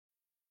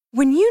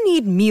When you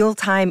need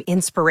mealtime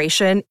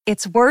inspiration,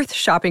 it's worth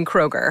shopping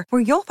Kroger,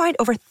 where you'll find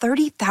over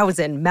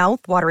 30,000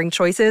 mouth-watering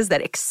choices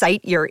that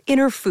excite your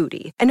inner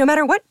foodie. And no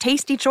matter what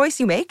tasty choice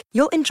you make,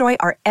 you'll enjoy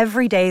our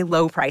everyday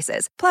low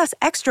prices, plus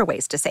extra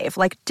ways to save,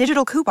 like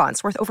digital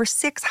coupons worth over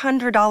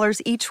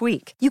 $600 each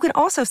week. You can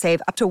also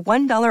save up to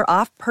 $1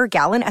 off per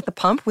gallon at the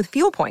pump with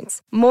fuel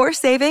points. More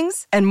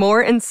savings and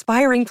more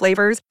inspiring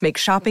flavors make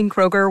shopping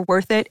Kroger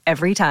worth it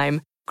every time.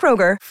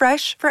 Kroger,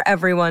 fresh for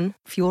everyone.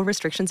 Fuel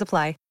restrictions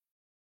apply.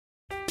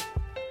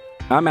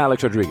 I'm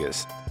Alex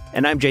Rodriguez.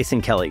 And I'm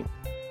Jason Kelly.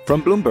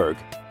 From Bloomberg,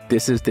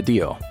 this is The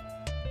Deal.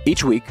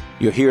 Each week,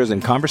 you'll hear us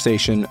in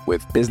conversation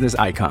with business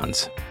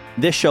icons.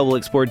 This show will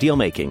explore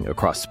deal-making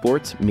across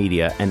sports,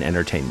 media, and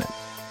entertainment.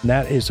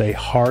 That is a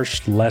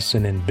harsh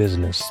lesson in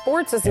business.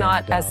 Sports is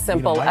not as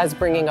simple as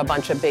bringing a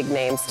bunch of big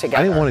names together.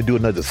 I didn't want to do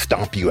another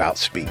stomp you out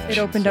speech. It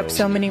opened up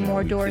so many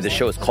more doors. The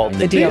show is called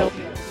The Deal.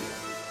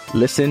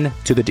 Listen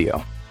to The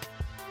Deal.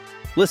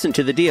 Listen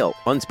to The Deal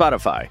on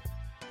Spotify.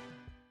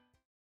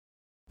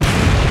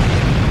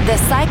 The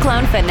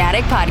Cyclone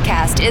Fanatic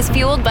podcast is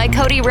fueled by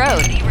Cody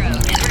Road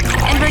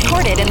and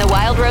recorded in the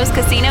Wild Rose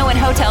Casino and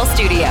Hotel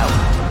Studio.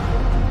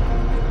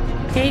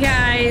 Hey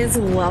guys,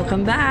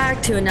 welcome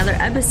back to another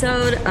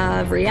episode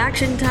of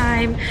Reaction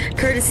Time,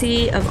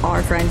 courtesy of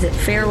our friends at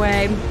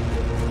Fairway.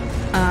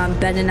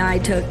 Ben and I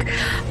took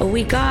a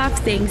week off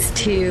thanks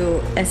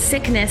to a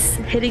sickness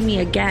hitting me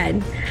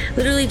again,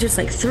 literally just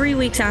like 3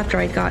 weeks after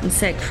I'd gotten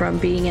sick from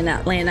being in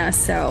Atlanta.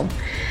 So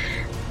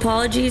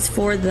apologies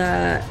for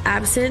the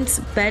absence.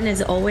 Ben,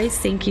 as always,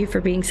 thank you for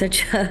being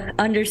such an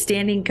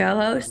understanding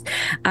co-host.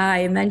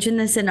 I mentioned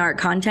this in our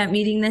content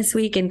meeting this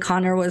week, and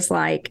Connor was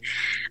like,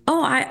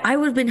 oh, I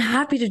would have been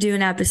happy to do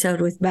an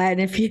episode with Ben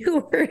if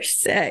you were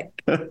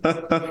sick. And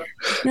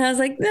I was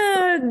like,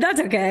 no,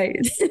 that's okay.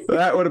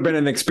 That would have been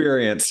an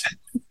experience.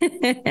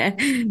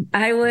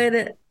 I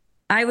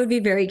would be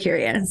very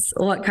curious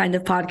what kind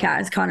of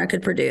podcast Connor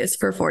could produce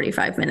for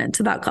 45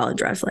 minutes about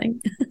college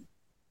wrestling.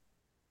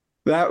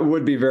 That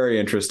would be very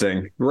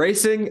interesting.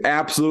 Racing,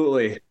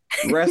 absolutely.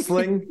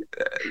 Wrestling,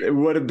 it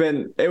would have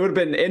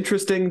been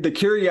interesting. The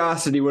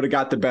curiosity would have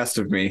got the best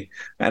of me,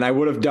 and I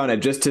would have done it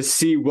just to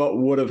see what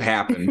would have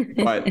happened.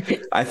 But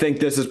I think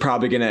this is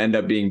probably going to end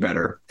up being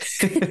better.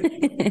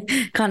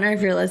 Connor,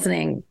 if you're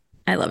listening,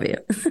 I love you.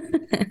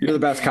 You're the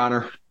best,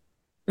 Connor.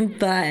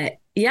 But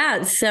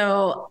yeah,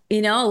 so,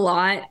 a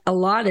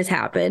lot has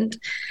happened.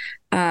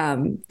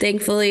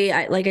 Thankfully,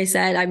 like I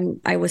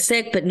said, I was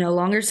sick, but no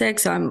longer sick.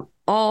 So I'm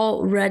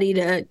all ready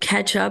to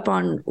catch up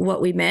on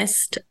what we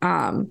missed.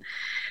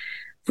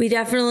 We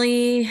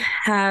definitely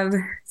have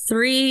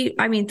three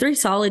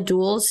solid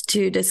duels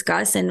to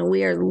discuss, and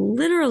we are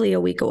literally a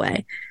week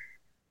away.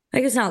 I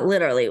guess not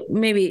literally,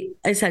 maybe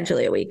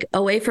essentially a week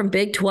away from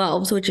Big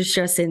 12s, which is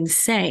just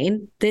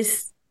insane.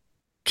 This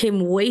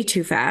came way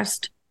too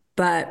fast,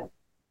 but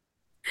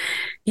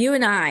you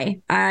and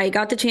I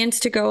got the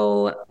chance to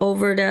go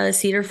over to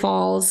Cedar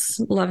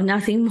Falls. Love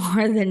nothing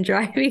more than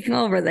driving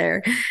over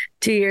there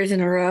 2 years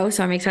in a row.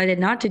 So I'm excited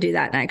not to do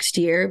that next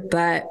year.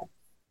 But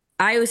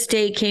Iowa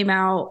State came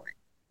out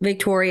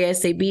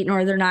victorious. They beat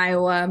Northern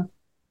Iowa.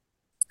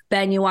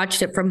 Ben, you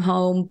watched it from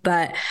home.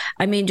 But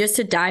just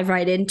to dive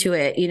right into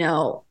it,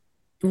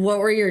 what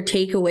were your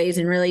takeaways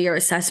and really your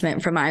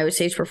assessment from Iowa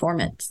State's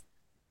performance?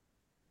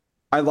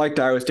 I liked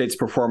Iowa State's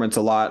performance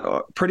a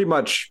lot. Pretty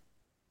much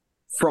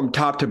from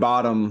top to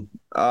bottom.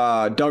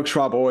 Doug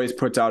Schwab always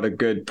puts out a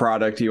good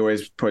product. He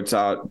always puts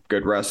out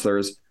good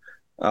wrestlers.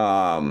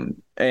 And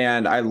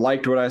I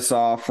liked what I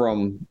saw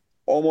from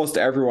almost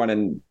everyone.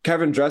 And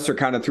Kevin Dresser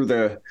kind of threw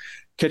the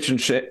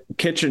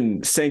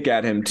kitchen sink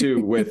at him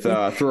too, with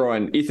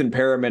throwing Ethan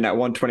Perriman at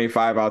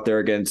 125 out there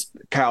against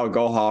Kyle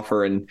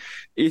Goldhofer. And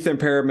Ethan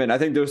Perriman, I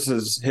think this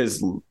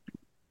is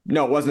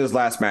no, it wasn't his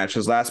last match.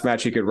 His last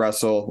match he could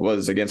wrestle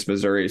was against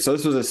Missouri. So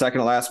this was his second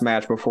to last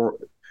match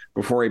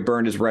before he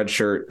burned his red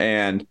shirt.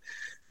 And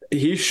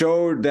he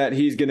showed that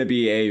he's going to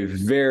be a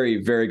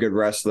very, very good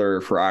wrestler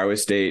for Iowa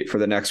State for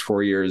the next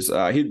 4 years.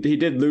 He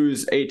did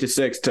lose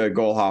 8-6 to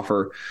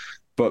Goldhofer,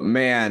 but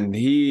man,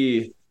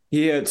 he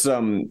had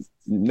some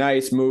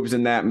nice moves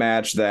in that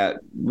match that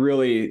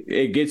really,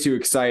 it gets you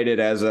excited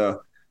as a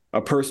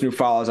person who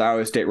follows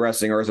Iowa State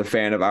wrestling or as a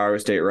fan of Iowa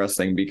State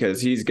wrestling, because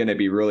he's going to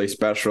be really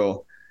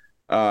special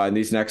in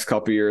these next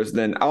couple of years.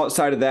 Then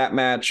outside of that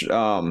match,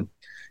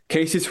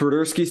 Casey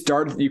Swiderski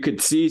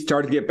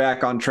started to get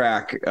back on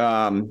track.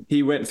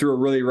 He went through a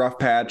really rough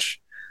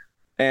patch,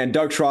 and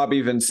Doug Schwab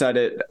even said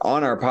it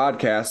on our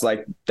podcast,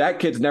 like, that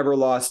kid's never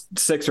lost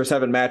 6 or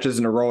 7 matches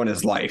in a row in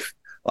his life.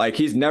 Like,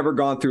 he's never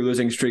gone through a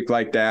losing streak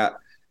like that.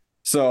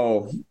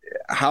 So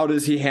how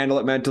does he handle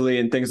it mentally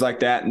and things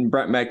like that? And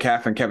Brent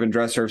Metcalf and Kevin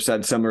Dresser have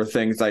said similar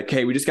things like,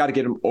 hey, we just got to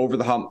get him over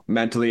the hump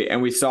mentally.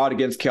 And we saw it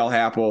against Kel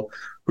Happel,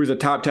 who's a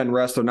top 10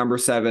 wrestler, number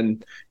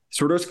 7.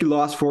 Swiderski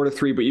lost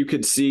 4-3, but you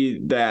could see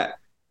that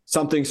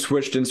something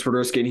switched in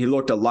Swiderski, and he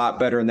looked a lot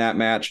better in that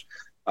match.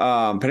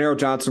 Panero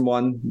Johnson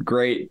won,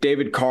 great.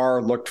 David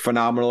Carr looked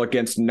phenomenal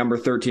against number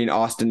 13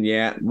 Austin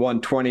Yant,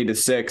 won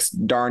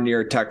 20-6, darn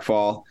near tech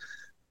fall.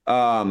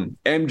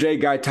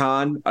 MJ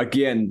Gaitan,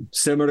 again,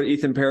 similar to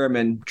Ethan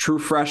Perriman, true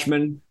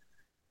freshman.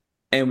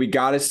 And we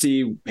got to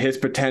see his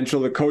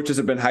potential. The coaches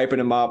have been hyping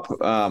him up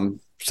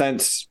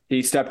since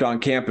he stepped on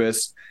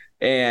campus.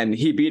 And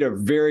he beat a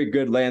very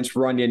good Lance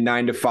Runyon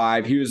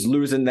 9-5. He was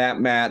losing that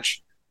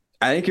match.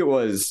 I think it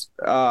was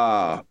it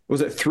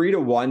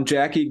 3-1,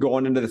 Jackie,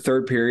 going into the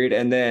third period.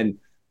 And then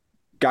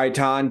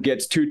Gaitan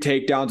gets 2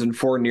 takedowns and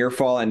 4 near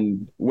fall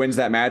and wins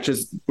that match.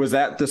 Was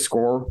that the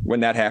score when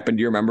that happened?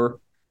 Do you remember?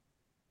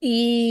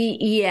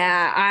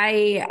 Yeah,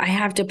 I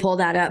have to pull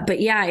that up. But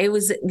yeah, it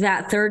was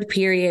that third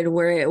period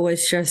where it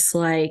was just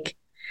like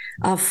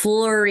a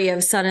flurry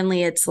of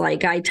suddenly it's like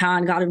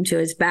Gaitan got him to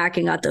his back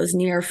and got those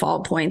near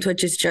fall points,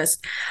 which is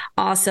just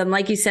awesome.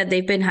 Like you said,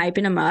 they've been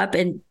hyping him up,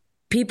 and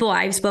people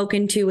I've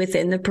spoken to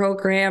within the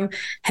program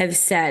have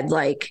said,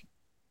 like,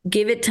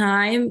 give it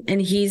time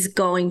and he's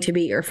going to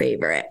be your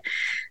favorite.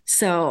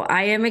 So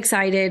I am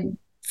excited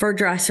for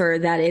Dresser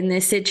that in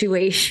this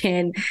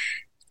situation,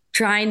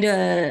 trying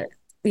to,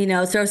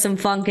 throw some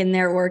funk in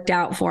there worked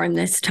out for him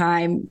this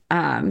time,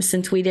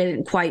 since we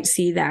didn't quite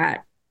see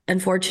that,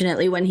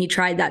 unfortunately, when he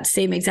tried that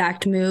same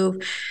exact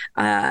move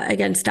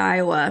against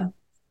Iowa.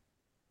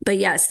 But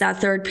yes, that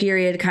third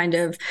period kind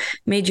of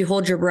made you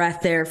hold your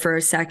breath there for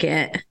a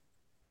second.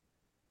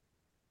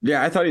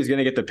 Yeah, I thought he was going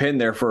to get the pin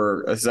there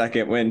for a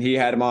second when he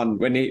had him on,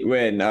 when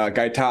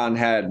Gaitan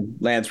had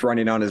Lance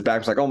running on his back.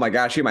 It's like, oh my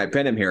gosh, he might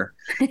pin him here.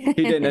 He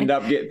didn't end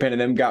up pinning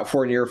him, got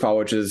 4 near fall,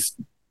 which is,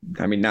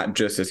 not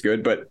just as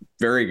good, but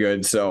very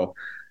good. So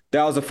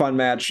that was a fun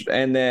match.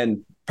 And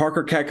then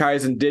Parker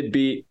Keckheisen did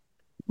beat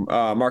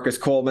Marcus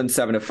Coleman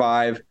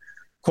 7-5.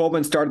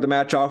 Coleman started the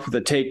match off with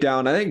a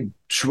takedown. I think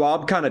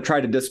Schwab kind of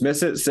tried to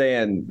dismiss it,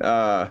 saying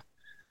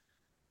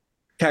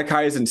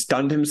Keckheisen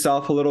stunned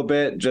himself a little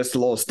bit, just a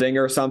little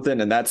stinger or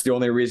something, and that's the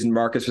only reason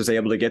Marcus was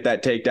able to get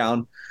that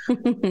takedown.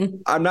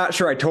 I'm not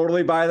sure I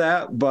totally buy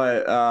that,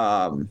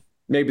 but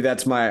maybe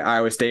that's my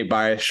Iowa State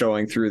bias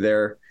showing through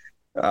there.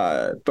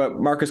 But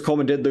Marcus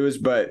Coleman did lose,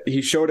 but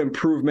he showed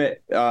improvement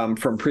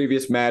from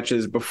previous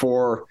matches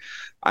before.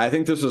 I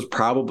think this was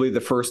probably the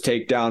first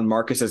takedown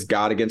Marcus has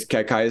got against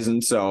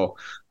Keckheisen, so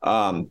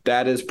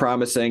that is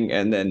promising.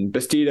 And then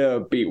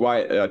Bastida beat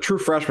true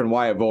freshman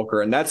Wyatt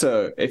Volker, and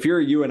if you're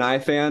a UNI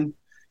fan,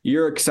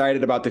 you're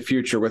excited about the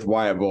future with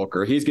Wyatt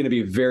Volker. He's going to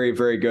be very,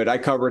 very good. I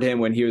covered him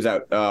when he was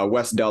at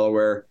West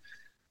Delaware,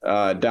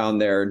 down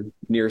there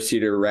near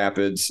Cedar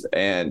Rapids,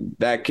 and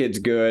that kid's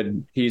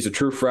good. He's a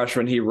true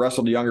freshman. He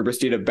wrestled younger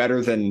Bastida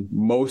better than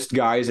most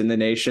guys in the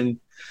nation.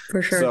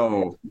 For sure.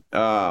 So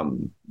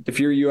if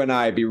you're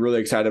UNI, be really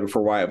excited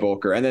for Wyatt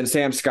Volker. And then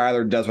Sam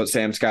Schuyler does what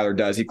Sam Schuyler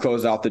does. He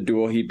closed out the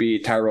duel. He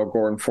beat Tyrell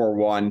Gordon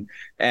 4-1,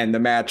 and the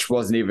match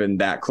wasn't even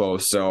that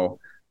close. So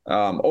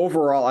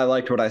overall, I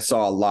liked what I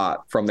saw a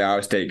lot from the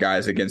Iowa State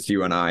guys against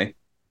UNI.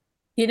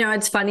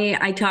 It's funny.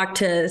 I talked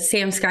to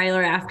Sam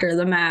Schuyler after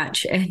the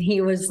match, and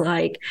he was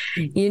like,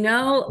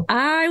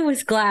 I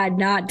was glad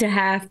not to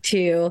have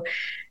to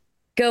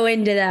go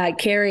into that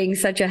carrying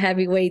such a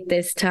heavy weight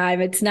this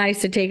time. It's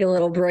nice to take a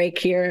little break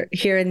here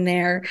and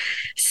there.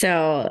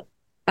 So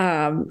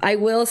I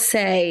will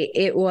say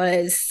it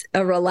was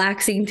a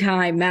relaxing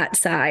time mat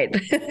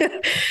side.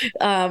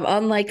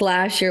 Unlike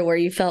last year where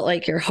you felt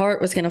like your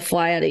heart was going to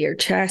fly out of your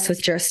chest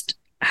with just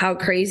how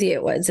crazy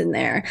it was in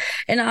there.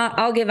 And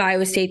I'll give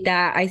Iowa State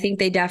that. I think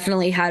they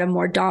definitely had a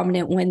more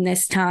dominant win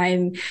this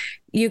time.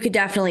 You could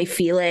definitely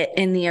feel it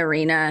in the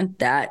arena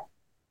that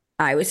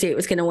Iowa State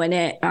was going to win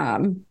it.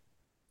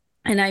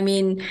 And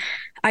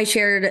I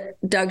shared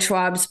Doug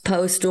Schwab's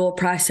post-duel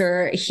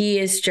presser. He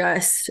is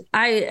just,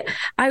 I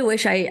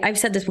wish I've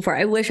said this before.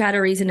 I wish I had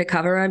a reason to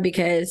cover him,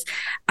 because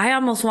I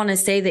almost want to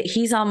say that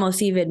he's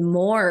almost even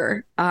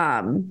more,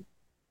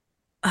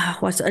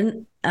 what's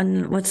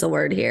the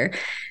word here?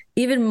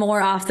 Even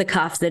more off the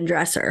cuff than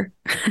Dresser.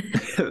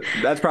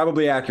 That's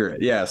probably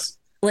accurate. Yes.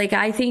 Like,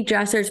 I think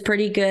Dresser's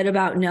pretty good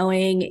about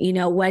knowing,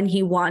 when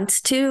he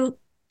wants to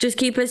just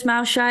keep his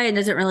mouth shut and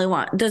doesn't really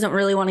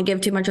want to give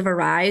too much of a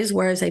rise.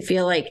 Whereas I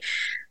feel like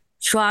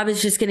Schwab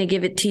is just going to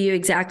give it to you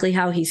exactly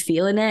how he's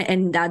feeling it.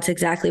 And that's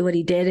exactly what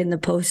he did in the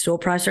post-duel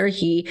presser.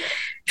 He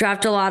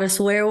dropped a lot of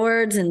swear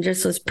words and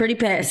just was pretty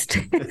pissed.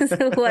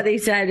 What he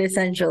said,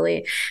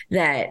 essentially,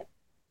 that,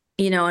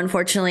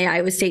 unfortunately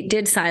Iowa State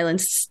did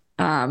silence.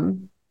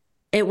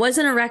 It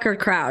wasn't a record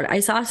crowd. I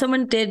saw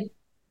someone did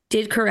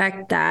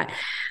correct that.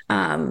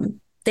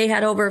 They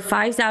had over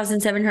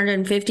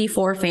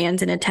 5,754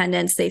 fans in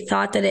attendance. They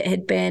thought that it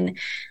had been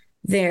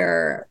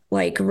their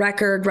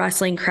record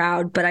wrestling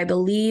crowd, but I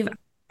believe,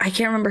 I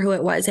can't remember who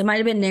it was. It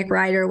might've been Nick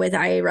Ryder with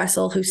IA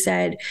Wrestle, who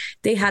said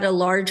they had a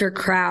larger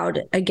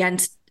crowd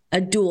against a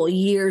duel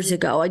years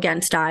ago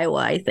against Iowa.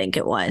 I think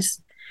it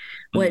was.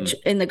 Which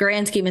in the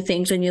grand scheme of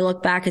things, when you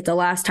look back at the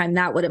last time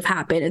that would have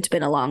happened, it's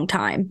been a long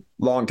time.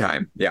 Long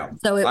time. Yeah.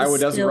 So Iowa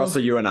doesn't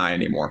wrestle UNI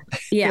anymore.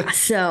 Yeah.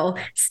 So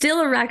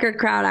still a record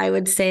crowd, I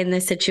would say, in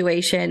this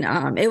situation.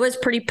 It was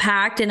pretty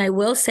packed. And I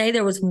will say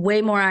there was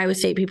way more Iowa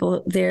State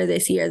people there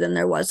this year than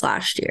there was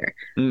last year.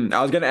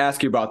 I was going to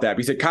ask you about that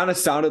because it kind of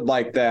sounded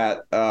like that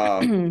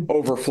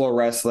overflow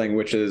wrestling,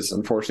 which is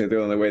unfortunately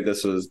the only way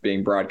this was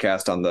being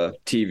broadcast on the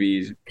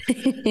TV.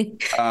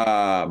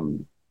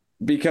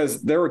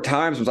 Because there were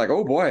times it was like,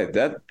 oh boy,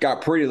 that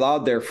got pretty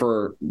loud there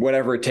for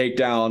whatever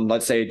takedown.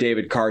 Let's say a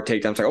David Carr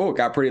takedown. It's like, oh, it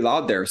got pretty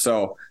loud there.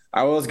 So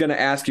I was going to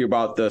ask you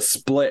about the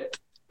split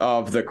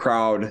of the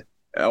crowd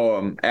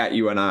at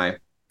UNI.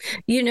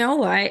 You know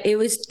what? It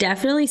was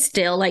definitely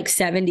still like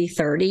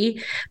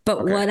 70-30,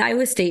 but what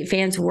Iowa State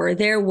fans were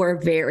there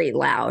were very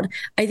loud.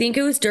 I think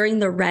it was during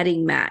the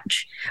Reading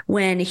match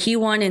when he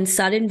won in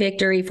sudden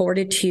victory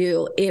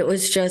 4-2. It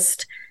was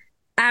just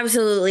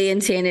absolutely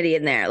insanity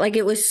in there. Like,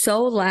 it was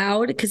so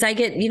loud because I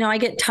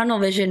get tunnel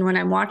vision when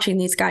I'm watching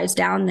these guys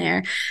down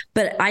there,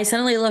 but I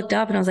suddenly looked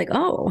up and I was like,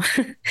 oh,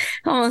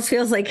 almost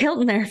feels like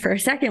Hilton there for a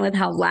second with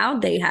how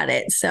loud they had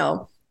it.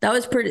 So that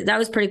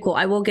was pretty cool.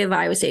 I will give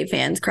Iowa State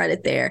fans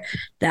credit there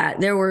that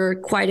there were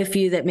quite a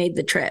few that made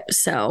the trip.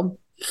 So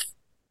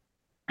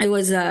it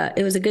was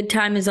a good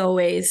time as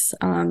always.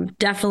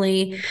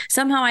 Definitely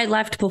somehow I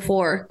left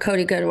before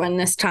Cody Goodwin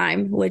this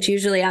time, which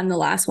usually I'm the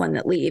last one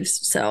that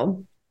leaves.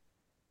 So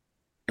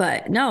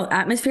but no,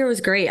 atmosphere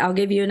was great. I'll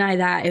give UNI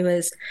that. It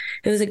was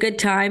a good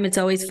time. It's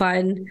always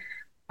fun.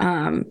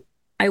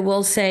 I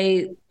will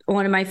say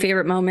one of my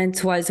favorite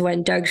moments was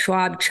when Doug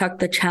Schwab chucked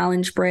the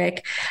challenge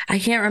brick. I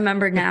can't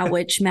remember now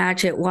which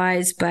match it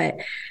was, but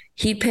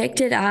he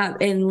picked it up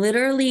and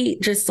literally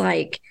just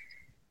like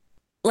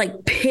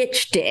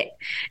pitched it.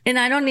 And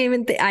I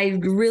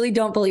really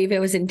don't believe it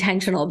was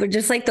intentional, but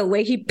just like the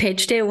way he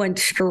pitched it went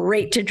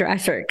straight to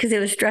Dresser because it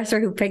was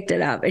Dresser who picked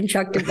it up and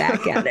chucked it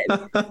back at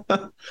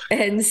it.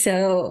 And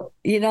so,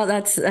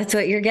 that's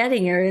what you're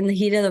getting. You're in the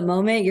heat of the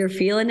moment, you're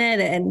feeling it.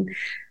 And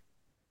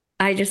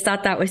I just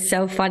thought that was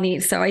so funny.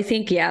 So I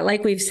think, yeah,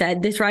 like we've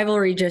said, this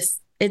rivalry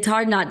it's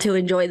hard not to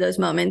enjoy those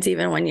moments,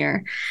 even when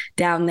you're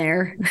down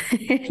there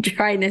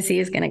trying to see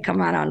who's going to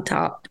come out on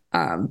top.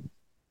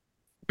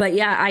 But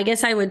yeah, I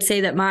guess I would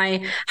say that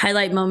my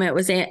highlight moment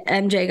was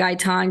MJ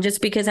Gaitan,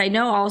 just because I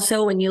know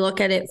also when you look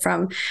at it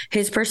from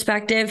his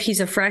perspective, he's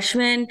a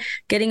freshman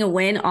getting a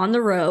win on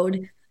the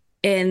road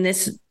in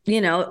this,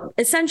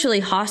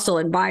 essentially hostile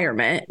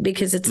environment,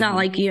 because it's not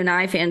like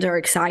UNI fans are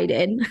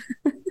excited.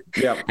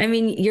 Yep. I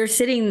mean, you're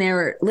sitting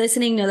there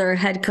listening to their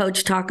head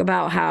coach talk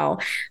about how,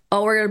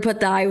 we're going to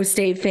put the Iowa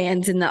State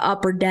fans in the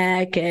upper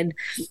deck and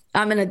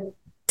I'm going to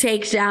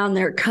take down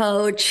their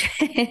coach.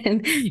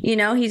 And,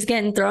 he's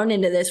getting thrown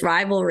into this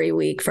rivalry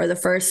week for the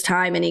first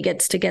time and he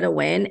gets to get a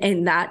win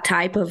in that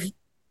type of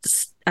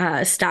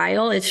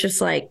style. It's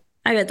just like,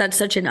 I bet that's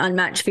such an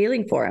unmatched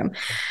feeling for him.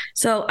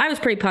 So I was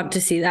pretty pumped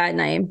to see that.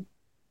 And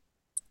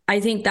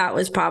I think that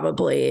was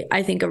probably,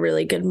 a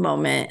really good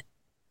moment.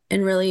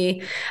 And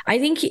really, I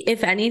think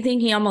if anything,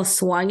 he almost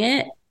swung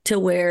it to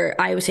where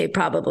Iowa State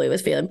probably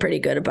was feeling pretty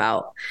good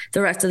about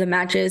the rest of the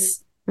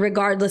matches,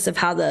 regardless of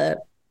how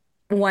the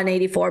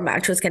 184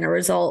 match was going to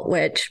result,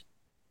 which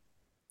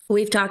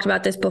we've talked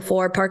about this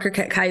before. Parker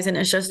Ketkaizen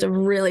is just a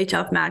really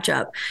tough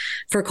matchup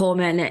for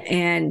Coleman.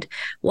 And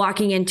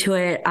walking into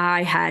it,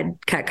 I had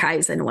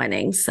Ketkaizen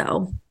winning.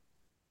 So.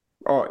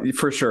 Oh,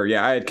 for sure.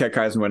 Yeah, I had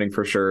Ketkaizen winning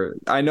for sure.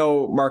 I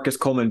know Marcus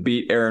Coleman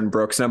beat Aaron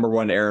Brooks, number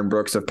 1 Aaron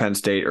Brooks of Penn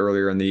State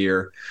earlier in the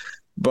year,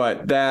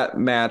 but that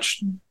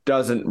match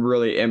doesn't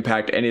really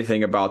impact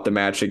anything about the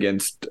match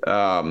against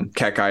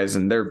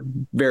Ketkaizen. They're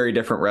very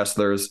different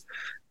wrestlers,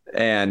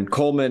 and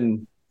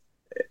Coleman,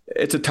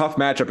 it's a tough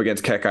matchup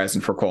against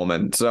Ketkaizen for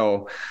Coleman.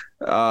 So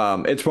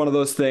it's one of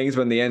those things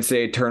when the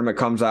NCAA tournament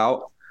comes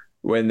out,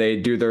 when they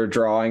do their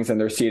drawings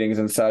and their seedings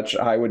and such,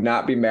 I would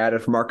not be mad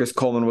if Marcus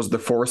Coleman was the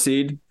 4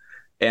 seed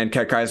and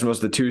Ketkaizen was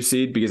the 2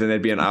 seed, because then they'd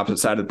be on opposite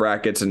side of the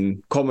brackets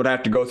and Coleman would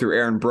have to go through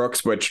Aaron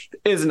Brooks, which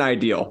isn't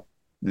ideal.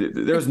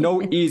 There's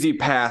no easy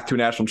path to a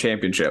national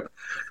championship,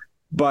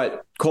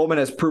 but Coleman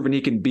has proven he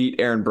can beat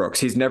Aaron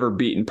Brooks. He's never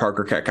beaten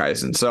Parker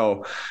Ketkaizen.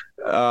 So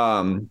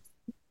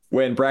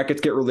when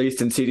brackets get released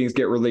and seedings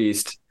get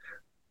released,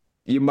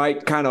 you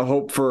might kind of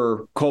hope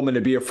for Coleman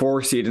to be a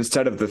 4 seed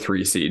instead of the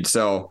 3 seed.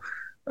 So,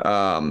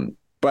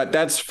 but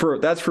that's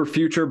for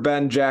future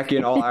Ben, Jackie,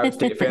 and all Iowa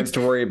State fans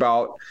to worry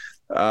about.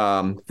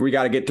 We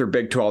got to get through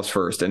Big 12s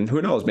first, and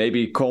who knows,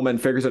 maybe Coleman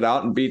figures it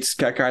out and beats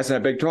Ketkaizen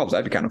at Big 12s.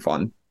 That'd be kind of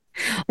fun.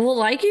 Well,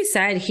 like you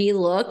said, he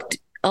looked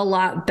a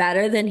lot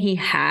better than he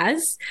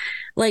has.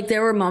 Like,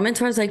 there were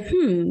moments where I was like,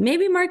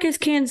 maybe Marcus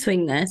can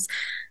swing this.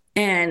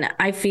 And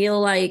I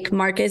feel like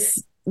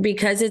Marcus,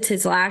 because it's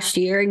his last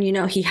year and,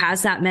 he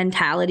has that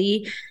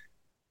mentality.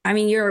 I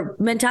mean, your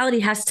mentality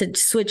has to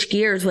switch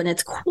gears when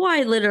it's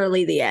quite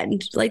literally the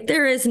end. Like,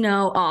 there is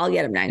no, I'll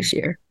get him next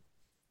year.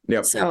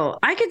 Yep. So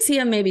I could see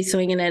him maybe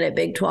swinging it at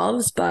Big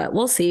 12s, but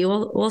we'll see.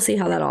 We'll see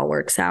how that all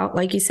works out.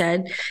 Like you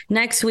said,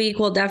 next week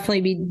we'll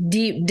definitely be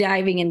deep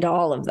diving into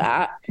all of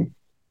that.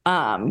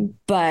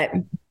 But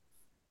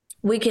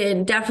we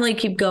can definitely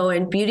keep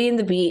going. Beauty and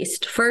the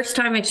Beast, first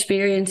time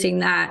experiencing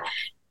that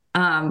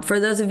For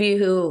those of you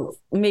who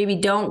maybe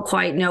don't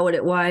quite know what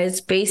it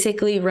was,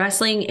 basically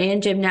wrestling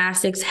and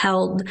gymnastics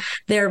held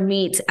their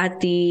meets at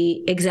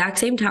the exact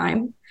same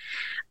time.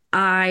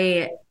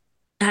 I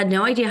had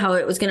no idea how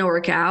it was going to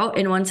work out.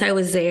 And once I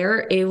was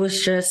there, it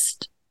was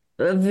just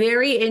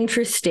very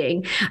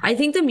interesting. I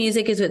think the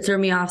music is what threw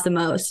me off the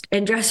most.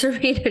 And Dresser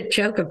made a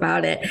joke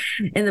about it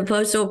in the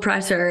postal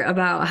presser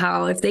about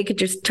how if they could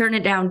just turn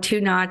it down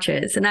 2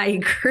 notches. And I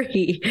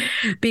agree,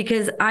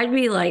 because I'd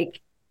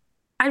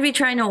be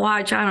trying to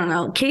watch, I don't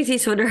know, Casey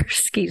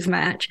Swiderski's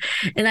match.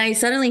 And I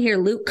suddenly hear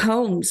Luke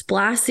Combs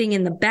blasting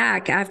in the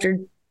back after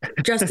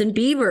Justin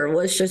Bieber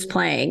was just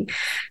playing.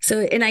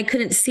 So, and I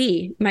couldn't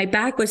see. My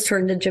back was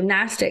turned to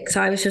gymnastics.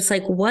 So I was just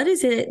like, what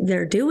is it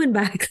they're doing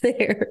back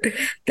there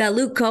that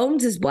Luke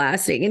Combs is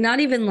blasting? And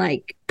not even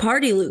like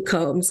party Luke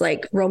Combs,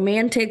 like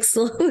romantic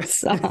slow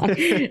song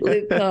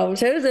Luke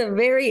Combs. It was a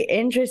very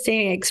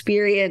interesting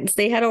experience.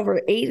 They had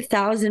over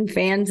 8,000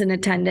 fans in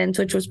attendance,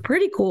 which was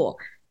pretty cool.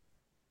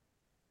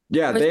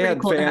 Yeah, they had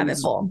cool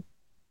fans.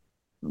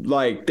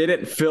 Like, they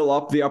didn't fill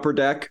up the upper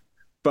deck,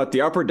 but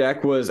the upper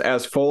deck was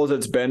as full as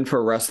it's been for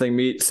a wrestling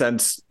meet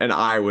since an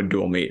Iowa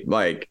dual meet.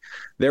 Like,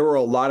 there were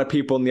a lot of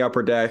people in the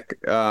upper deck.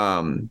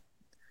 And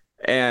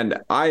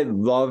I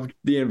loved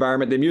the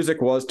environment. The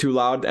music was too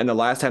loud. And the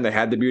last time they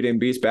had the Beauty and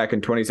Beast back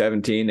in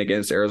 2017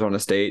 against Arizona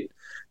State,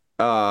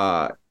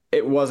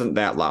 it wasn't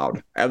that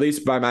loud. At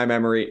least by my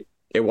memory,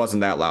 it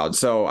wasn't that loud.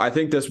 So I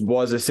think this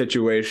was a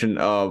situation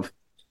of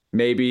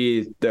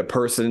maybe the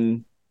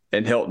person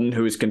in Hilton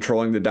who's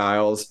controlling the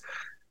dials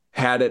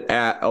had it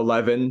at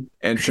 11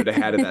 and should have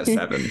had it at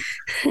 7.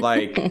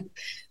 Like,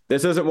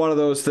 this isn't one of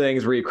those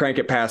things where you crank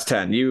it past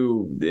 10.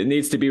 It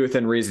needs to be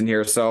within reason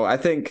here. So I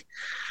think,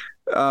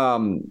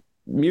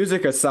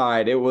 music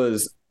aside, it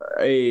was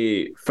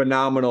a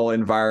phenomenal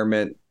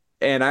environment.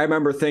 And I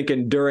remember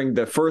thinking during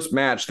the first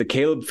match, the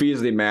Caleb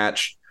Feasley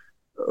match,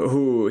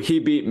 who he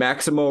beat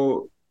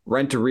Maximo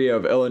Renteria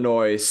of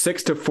Illinois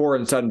 6-4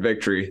 in sudden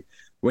victory.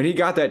 When he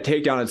got that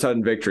takedown in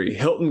sudden victory,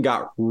 Hilton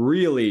got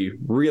really,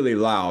 really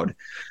loud.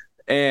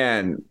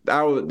 And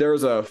there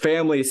was a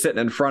family sitting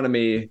in front of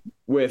me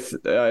with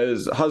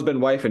his husband,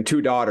 wife, and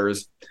 2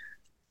 daughters.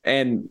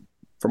 And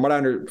from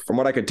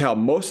what I could tell,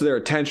 most of their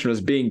attention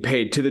was being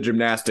paid to the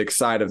gymnastics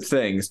side of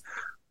things.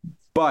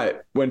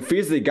 But when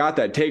Feasley got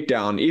that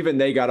takedown, even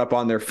they got up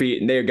on their feet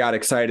and they got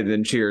excited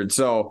and cheered.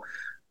 So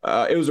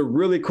it was a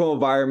really cool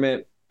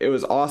environment. It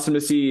was awesome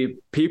to see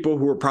people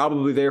who were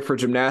probably there for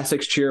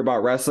gymnastics cheer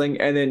about wrestling.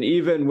 And then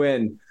even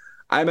when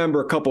I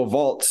remember a couple of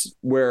vaults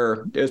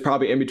where it was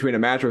probably in between a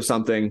match or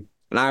something,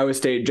 an Iowa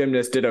State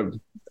gymnast did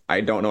I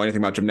don't know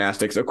anything about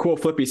gymnastics, a cool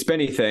flippy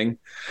spinny thing.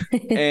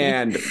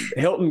 And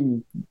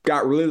Hilton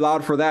got really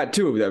loud for that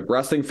too. The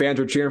wrestling fans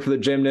were cheering for the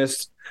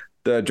gymnasts.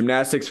 The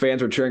gymnastics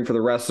fans were cheering for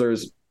the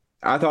wrestlers.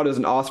 I thought it was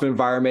an awesome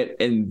environment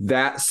in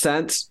that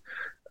sense.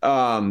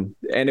 And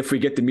if we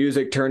get the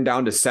music turned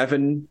down to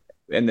 7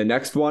 in the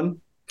next one,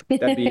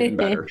 that'd be even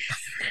better.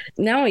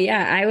 No,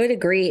 yeah, I would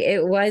agree.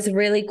 It was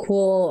really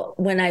cool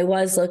when I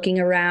was looking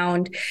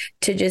around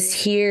to just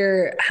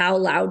hear how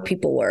loud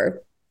people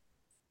were,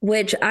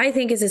 which I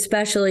think is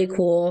especially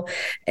cool.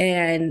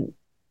 And,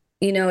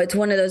 you know, it's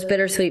one of those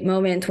bittersweet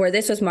moments where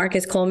this was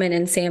Marcus Coleman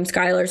and Sam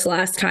Schuyler's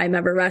last time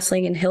ever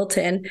wrestling in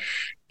Hilton.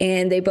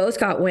 And they both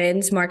got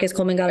wins. Marcus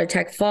Coleman got a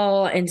tech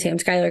fall and Sam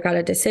Schuyler got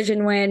a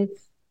decision win.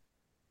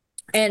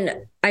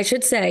 And I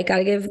should say, got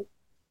to give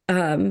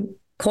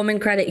Coleman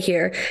credit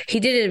here. He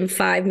did it in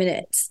 5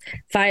 minutes,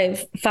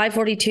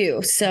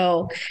 5:42.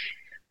 So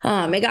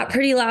it got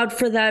pretty loud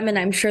for them. And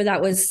I'm sure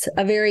that was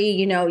a very,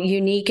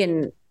 unique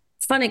and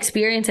fun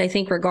experience, I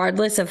think,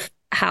 regardless of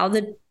how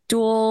the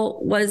duel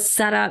was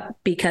set up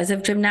because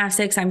of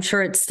gymnastics. I'm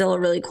sure it's still a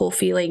really cool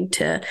feeling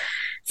to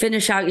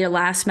finish out your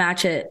last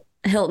match at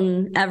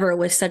Hilton ever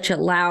with such a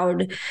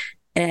loud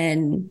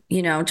and,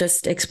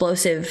 just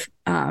explosive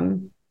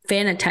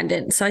fan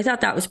attendance. So I thought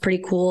that was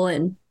pretty cool.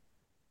 And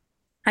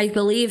I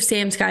believe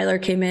Sam Schuyler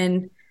came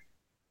in.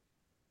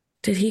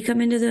 Did he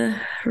come into the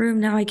room?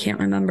 Now I can't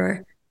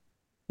remember.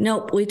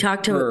 Nope. We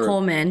talked to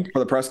Coleman. For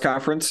the press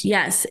conference?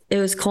 Yes. It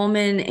was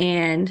Coleman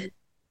and...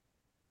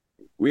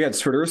 We had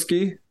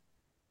Swiderski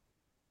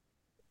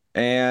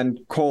and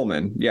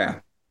Coleman. Yeah.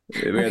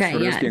 We had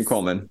Swiderski and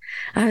Coleman.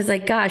 I was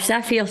like, gosh,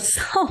 that feels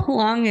so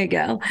long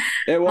ago.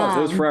 It was.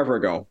 It was forever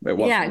ago. It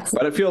wasn't. Yeah,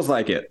 but it feels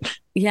like it.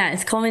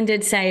 Yes. Coleman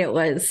did say it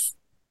was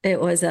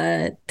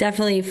a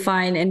definitely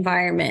fun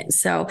environment.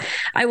 So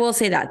I will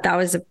say that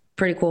was a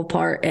pretty cool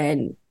part.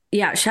 And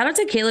yeah, shout out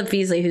to Caleb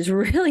Feasley, who's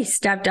really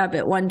stepped up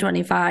at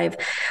 125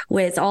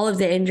 with all of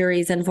the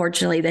injuries,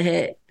 unfortunately, that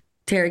hit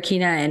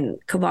Terakina and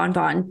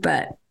Kabonbon,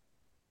 but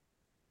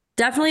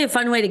definitely a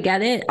fun way to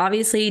get it.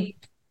 Obviously,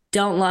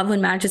 don't love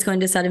when matches go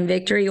into sudden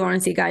victory. You want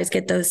to see guys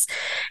get those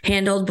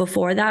handled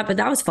before that, but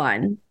that was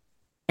fun.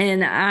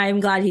 And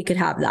I'm glad he could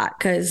have that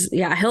because,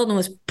 yeah, Hilton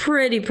was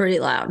pretty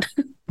loud.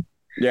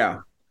 Yeah.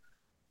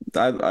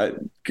 I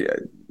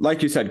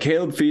like you said,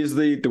 Caleb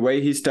Feasley, the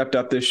way he stepped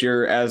up this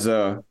year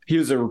he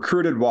was a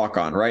recruited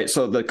walk-on, right?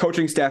 So the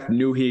coaching staff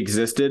knew he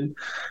existed,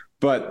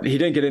 but he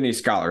didn't get any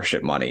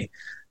scholarship money.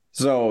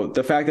 So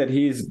the fact that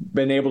he's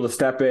been able to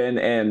step in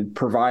and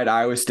provide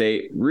Iowa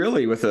State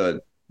really with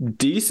a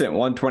decent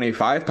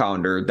 125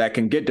 pounder that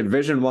can get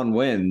Division I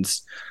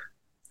wins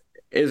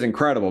is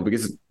incredible,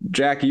 because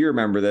Jack, you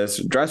remember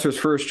this, Dresser's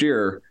first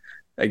year,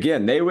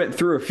 again, they went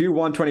through a few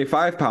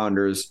 125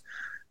 pounders,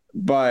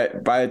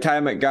 but by the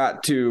time it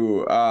got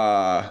to,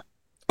 what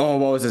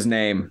was his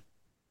name?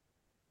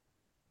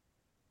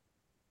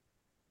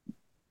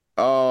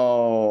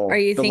 Oh, are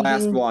you the thinking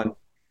last one?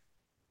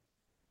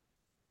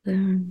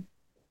 The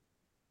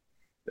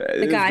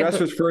It was guy,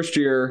 Dresser's first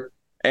year,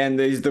 and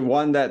he's the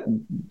one that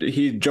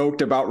he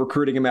joked about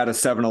recruiting him at a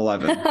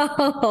 7-Eleven.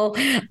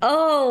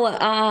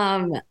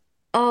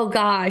 Oh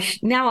gosh,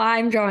 now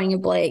I'm drawing a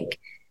blank.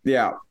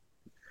 Yeah,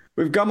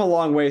 we've come a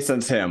long way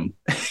since him.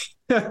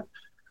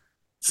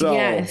 So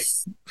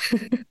yes.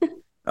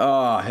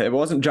 It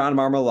wasn't John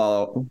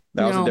Marmolello.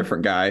 That was No. a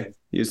different guy.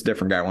 He was a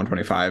different guy,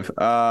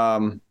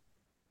 125.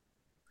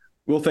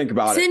 We'll think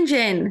about St. it.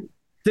 John.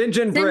 St.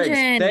 John Briggs.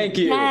 Thank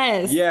you.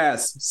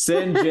 Yes.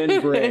 St. John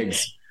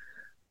Briggs.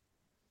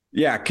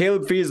 Yeah,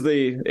 Caleb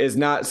Feasley is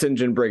not St.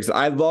 John Briggs.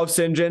 I love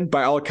St. John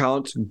by all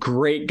accounts.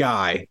 Great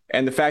guy.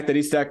 And the fact that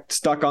he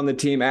stuck on the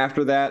team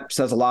after that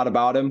says a lot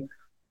about him.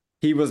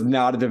 He was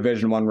not a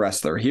Division I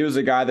wrestler. He was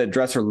a guy that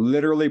Dresser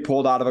literally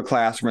pulled out of a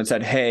classroom and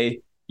said,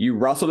 "Hey, you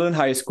wrestled in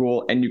high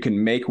school and you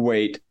can make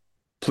weight.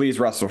 Please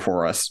wrestle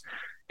for us."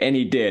 And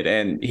he did,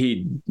 and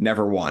he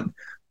never won.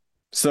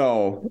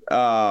 So,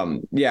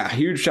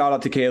 huge shout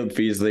out to Caleb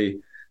Feasley.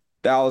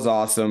 That was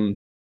awesome.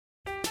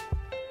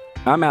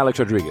 I'm Alex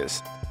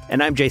Rodriguez.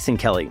 And I'm Jason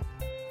Kelly.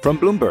 From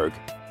Bloomberg,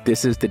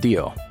 this is The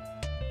Deal.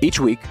 Each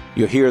week,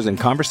 you'll hear us in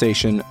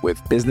conversation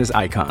with business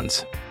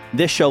icons.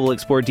 This show will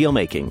explore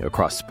deal-making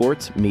across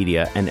sports,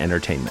 media, and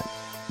entertainment.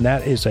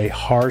 That is a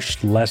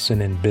harsh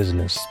lesson in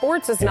business.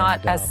 Sports is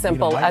not as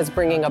simple as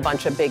bringing a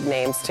bunch of big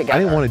names together. I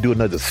didn't want to do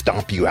another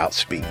stomp you out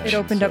speech. It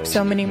opened up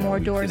so many more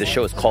doors. The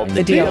show is called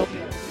The Deal.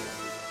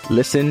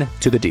 Listen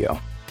to The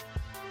Deal.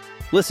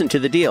 Listen to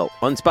The Deal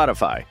on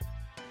Spotify.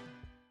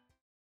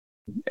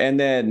 And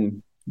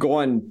then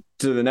going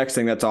to the next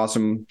thing that's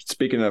awesome,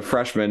 speaking of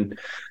freshmen,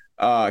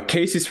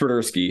 Casey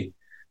Swiderski,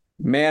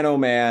 man, oh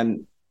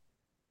man,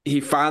 he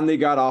finally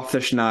got off the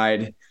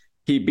schneid.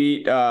 He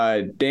beat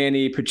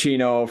Danny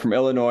Pacino from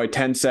Illinois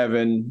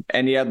 10-7,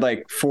 and he had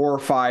like 4 or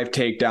 5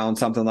 takedowns,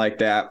 something like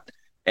that.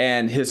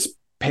 And his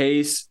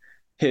pace,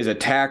 his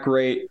attack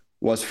rate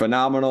was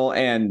phenomenal.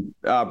 And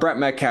Brett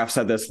Metcalf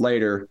said this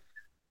later,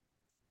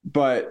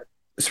 but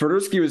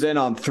Swiderski was in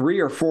on 3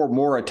 or 4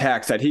 more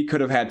attacks that he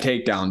could have had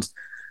takedowns.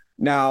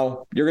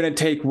 Now, you're going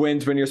to take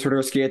wins when you're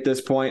Swiderski at this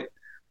point,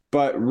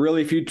 but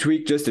really, if you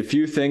tweak just a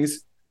few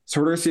things,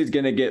 Swiderski is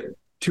going to get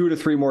 2 to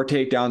 3 more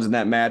takedowns in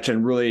that match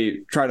and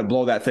really try to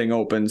blow that thing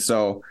open.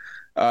 So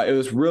it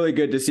was really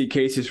good to see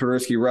Casey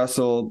Swiderski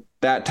wrestle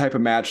that type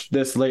of match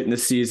this late in the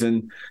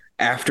season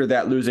after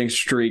that losing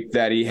streak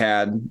that he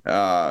had,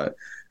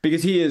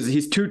 because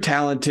he's too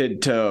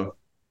talented to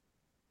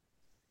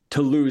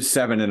lose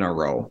 7 in a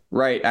row,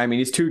 right? I mean,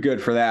 he's too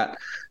good for that.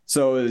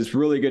 So it's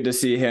really good to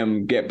see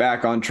him get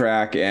back on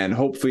track, and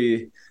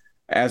hopefully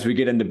as we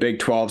get into Big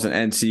 12s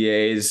and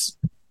NCAAs,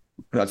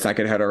 let's not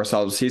get ahead of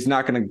ourselves, he's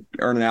not going to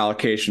earn an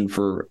allocation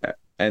for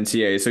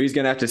NCAA. So he's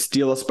going to have to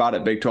steal a spot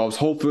at Big 12s.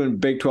 Hopefully when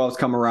Big 12s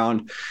come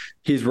around,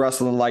 he's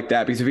wrestling like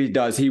that, because if he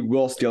does, he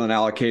will steal an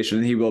allocation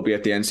and he will be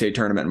at the NCAA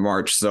tournament in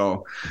March.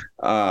 So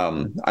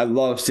I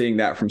love seeing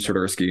that from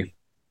Swiderski.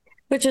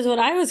 Which is what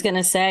I was going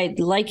to say.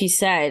 Like you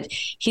said,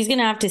 he's going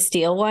to have to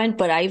steal one,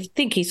 but I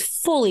think he's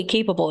fully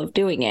capable of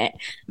doing it.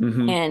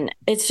 Mm-hmm. And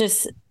it's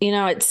just,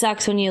 it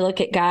sucks when you look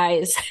at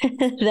guys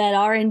that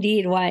are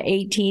indeed,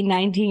 18,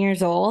 19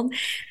 years old.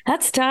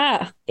 That's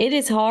tough. It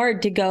is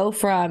hard to go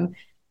from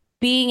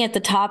being at the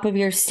top of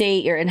your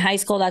state, you're in high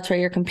school, that's where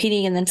you're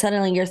competing, and then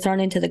suddenly you're thrown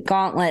into the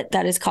gauntlet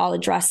that is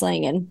college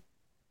wrestling. And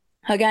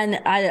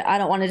again, I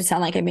don't want it to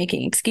sound like I'm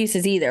making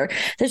excuses either.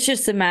 It's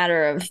just a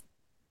matter of,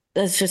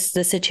 that's just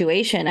the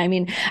situation. I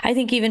mean, I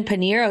think even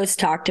Panero's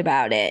talked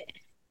about it,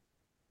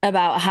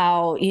 about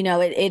how,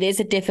 it is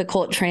a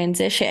difficult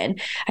transition.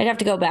 I'd have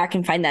to go back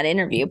and find that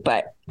interview.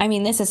 But I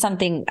mean, this is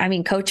something,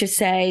 coaches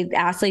say,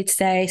 athletes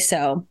say.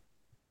 So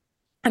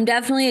I'm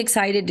definitely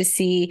excited to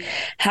see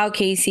how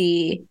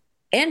Casey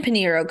and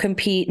Panero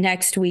compete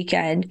next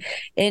weekend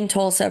in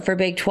Tulsa for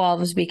Big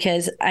 12s,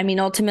 because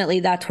ultimately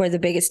that's where the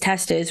biggest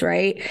test is,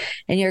 right?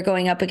 And you're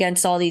going up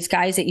against all these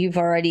guys that you've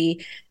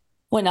already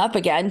went up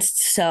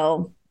against.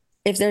 So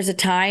if there's a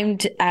time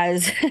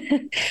as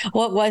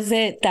what was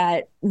it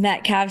that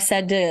Metcalf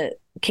said to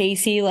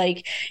Casey,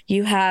 like,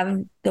 you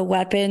have the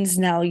weapons,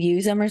 now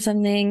use them or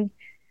something?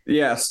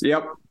 Yes.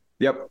 Yep.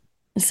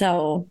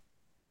 So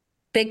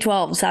Big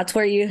 12s, that's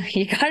where you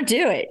got to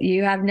do it.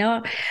 You have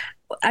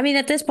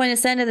at this point,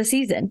 it's the end of the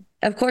season.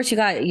 Of course,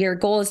 your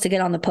goal is to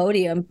get on the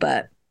podium,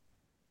 but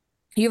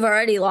you've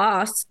already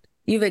lost.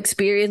 You've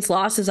experienced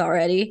losses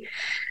already.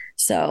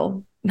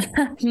 So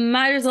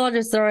might as well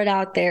just throw it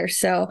out there.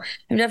 So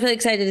I'm definitely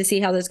excited to see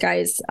how those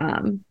guys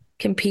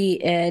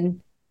compete.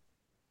 And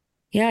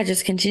Yeah,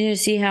 just continue to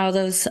see how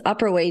those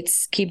upper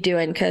weights keep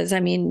doing. Because, I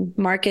mean,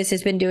 Marcus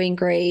has been doing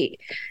great.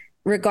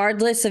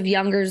 Regardless of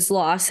Younger's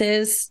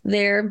losses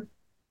there,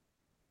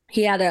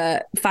 he had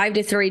a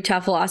 5-3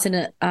 tough loss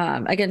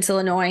against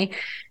Illinois.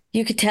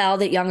 You could tell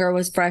that Younger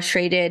was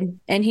frustrated,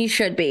 and he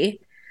should be.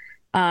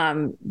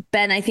 Ben,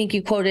 I think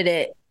you quoted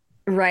it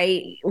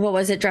right. What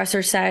was it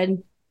Dresser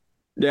said?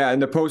 Yeah, in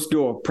the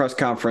post-duel press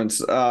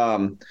conference,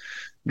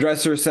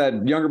 Dresser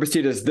said Younger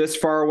Bastida is this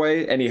far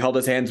away, and he held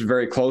his hands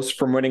very close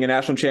from winning a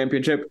national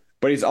championship,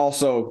 but he's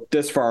also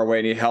this far away,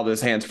 and he held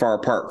his hands far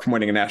apart from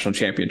winning a national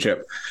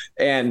championship.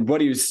 And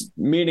what he was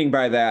meaning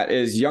by that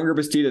is Younger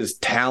Bastida's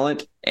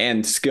talent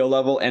and skill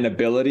level and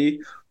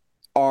ability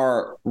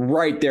are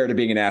right there to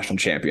being a national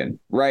champion,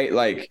 right?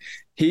 Like,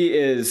 he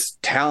is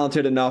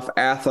talented enough,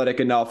 athletic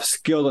enough,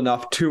 skilled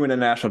enough to win a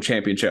national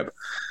championship.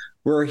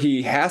 Where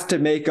he has to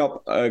make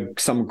up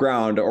some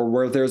ground, or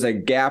where there's a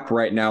gap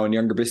right now in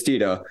Younger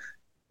Bastida,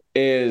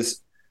 is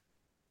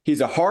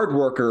he's a hard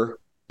worker,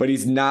 but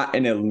he's not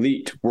an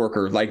elite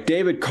worker. Like,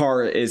 David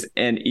Carr is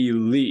an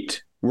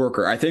elite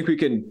worker. I think we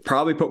can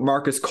probably put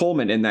Marcus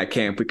Coleman in that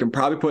camp. We can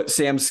probably put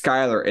Sam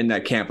Schuyler in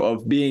that camp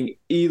of being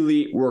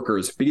elite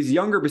workers, because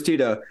Younger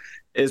Bastida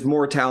is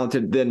more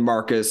talented than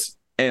Marcus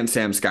and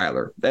Sam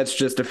Schuyler. That's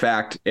just a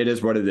fact. It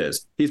is what it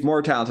is. He's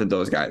more talented than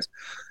those guys.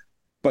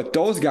 But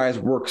those guys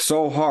work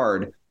so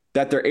hard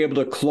that they're able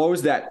to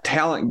close that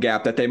talent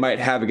gap that they might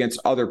have against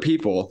other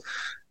people.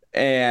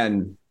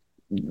 And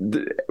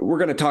we're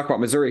going to talk about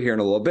Missouri here in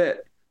a little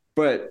bit,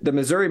 but the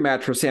Missouri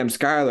match for Sam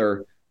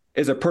Schuyler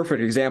is a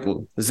perfect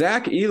example.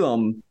 Zach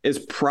Elam is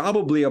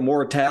probably a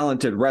more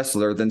talented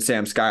wrestler than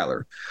Sam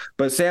Schuyler,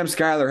 but Sam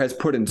Schuyler has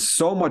put in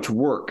so much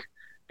work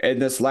in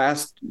this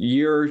last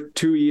year,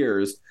 2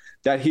 years,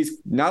 that he's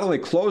not only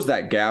closed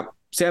that gap.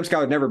 Sam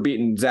Schuyler never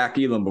beaten Zach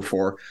Elam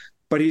before,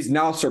 but he's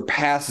now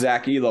surpassed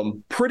Zach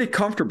Elam pretty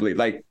comfortably.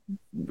 Like,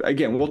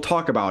 again, we'll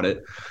talk about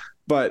it,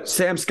 but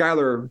Sam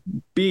Schuyler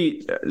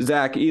beat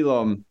Zach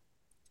Elam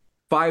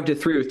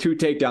 5-3 with 2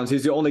 takedowns.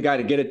 He's the only guy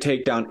to get a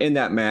takedown in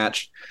that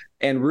match.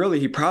 And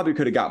really, he probably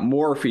could have got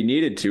more if he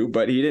needed to,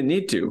 but he didn't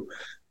need to.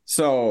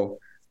 So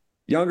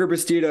Younger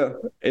Bastida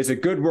is a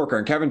good worker.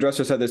 And Kevin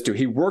Dresser said this too.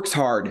 He works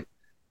hard,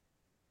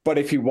 but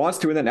if he wants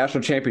to win that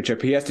national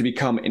championship, he has to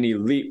become an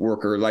elite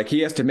worker. Like, he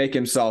has to make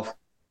himself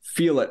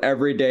feel it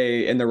every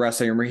day in the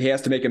wrestling room. He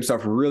has to make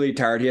himself really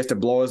tired. He has to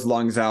blow his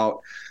lungs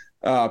out,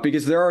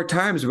 because there are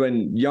times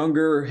when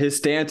Younger, his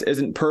stance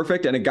isn't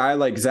perfect, and a guy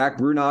like Zach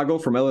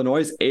Brunagel from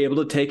Illinois is able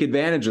to take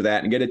advantage of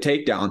that and get a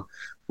takedown,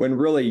 when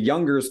really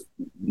Younger's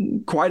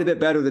quite a bit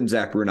better than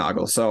Zach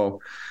Brunagel.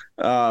 So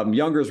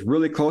Younger's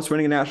really close to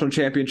winning a national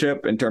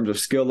championship in terms of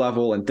skill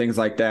level and things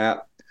like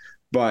that.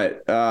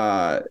 But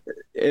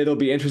it'll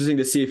be interesting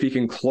to see if he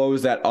can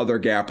close that other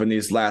gap in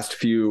these last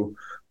few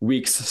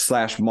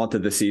weeks/month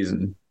of the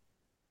season.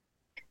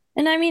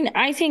 And I mean,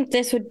 I think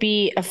this would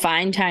be a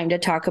fine time to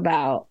talk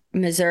about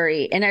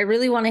Missouri. And I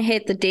really want to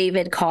hit the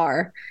David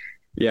Carr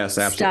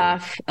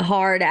stuff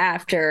hard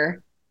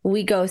after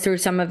we go through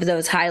some of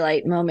those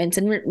highlight moments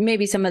and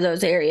maybe some of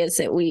those areas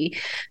that we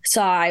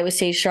saw Iowa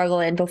State struggle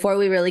in before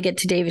we really get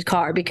to David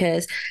Carr.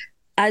 Because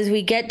as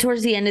we get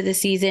towards the end of the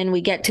season,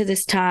 we get to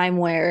this time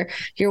where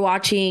you're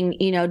watching,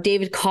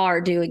 David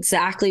Carr do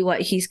exactly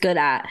what he's good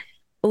at.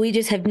 We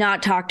just have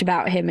not talked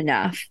about him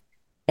enough.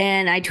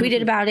 And I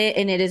tweeted about it,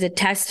 and it is a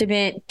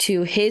testament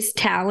to his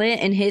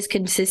talent and his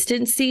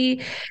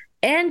consistency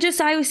and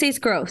just Iowa State's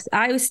growth.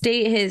 Iowa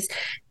State has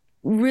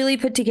really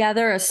put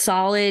together a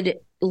solid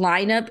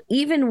lineup,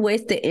 even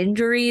with the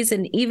injuries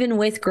and even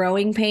with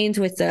growing pains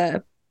with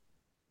the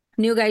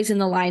new guys in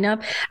the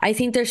lineup. I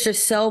think there's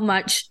just so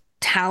much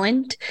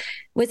talent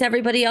with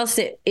everybody else.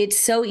 It's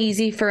so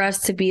easy for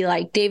us to be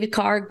like, David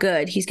Carr,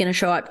 good, he's going to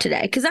show up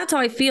today. Because that's how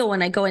I feel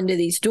when I go into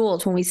these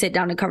duels, when we sit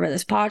down to cover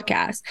this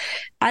podcast.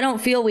 I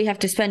don't feel we have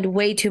to spend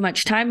way too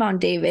much time on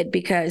David,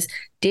 because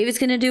David's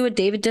going to do what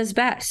David does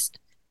best.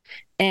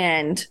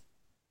 And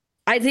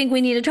I think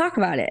we need to talk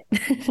about it.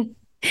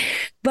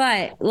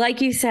 But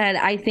like you said,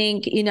 I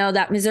think,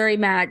 that Missouri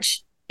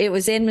match, it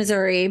was in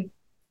Missouri,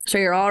 so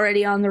you're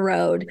already on the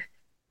road.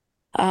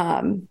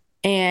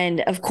 And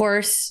of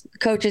course,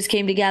 coaches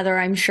came together,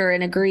 I'm sure,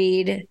 and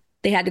agreed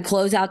they had to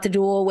close out the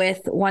duel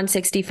with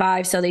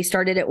 165. So they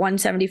started at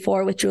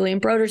 174 with Julian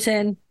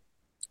Broderson.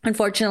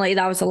 Unfortunately,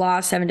 that was a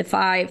loss,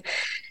 7-5.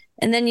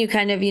 And then you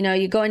kind of,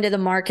 you go into the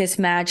Marcus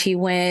match, he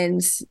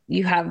wins.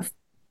 You have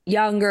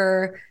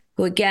Younger,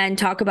 who again,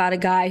 talk about a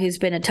guy who's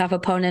been a tough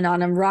opponent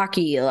on him,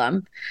 Rocky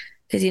Elam.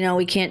 Because,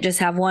 we can't just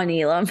have one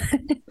Elam.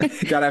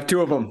 Gotta have 2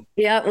 of them.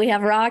 Yeah, we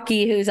have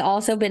Rocky, who's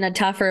also been a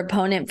tougher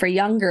opponent for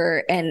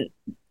Younger. And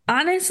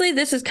honestly,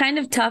 this is kind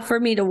of tough for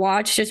me to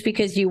watch, just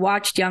because you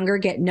watched Younger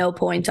get no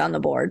points on the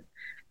board.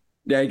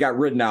 Yeah, he got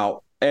ridden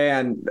out.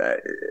 And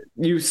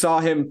you saw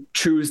him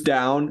choose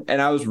down.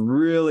 And I was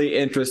really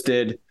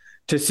interested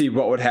to see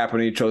what would happen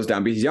when he chose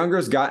down, because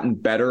Younger's gotten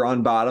better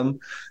on bottom,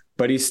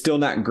 but he's still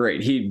not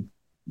great. He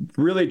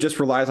really just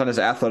relies on his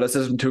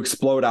athleticism to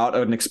explode out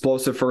an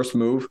explosive first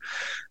move.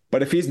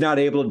 But if he's not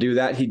able to do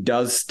that, he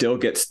does still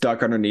get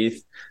stuck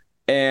underneath.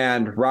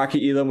 and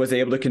Rocky Elam was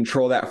able to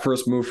control that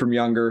first move from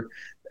Younger.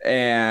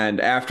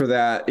 And after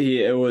that,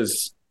 it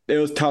was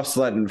tough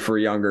sledding for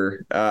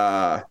Younger.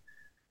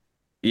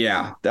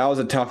 Yeah, that was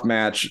a tough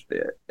match.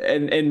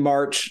 In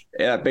March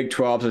at Big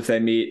 12s, if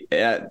they meet,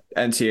 at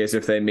NCAAs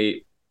if they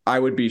meet, I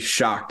would be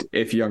shocked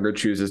if Younger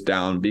chooses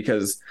down,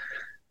 because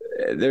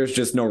there's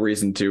just no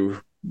reason to.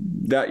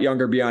 That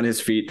Younger be on his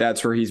feet.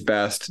 That's where he's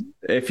best.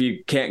 If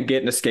he can't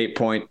get an escape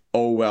point,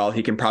 oh well,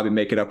 he can probably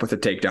make it up with a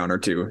takedown or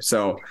two.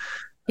 So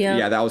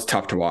yeah, that was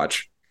tough to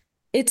watch.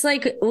 It's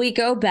like we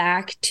go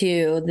back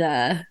to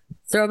the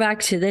throwback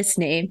to this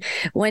name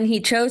when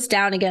he chose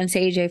down against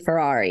AJ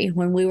Ferrari,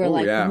 when we were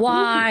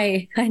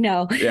why? I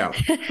know. Yeah.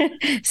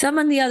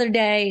 Someone the other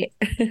day,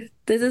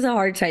 this is a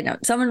hard side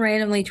note. Someone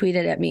randomly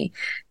tweeted at me,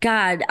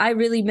 God, I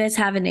really miss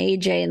having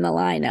AJ in the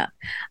lineup.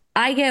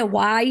 I get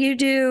why you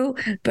do,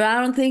 but I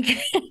don't think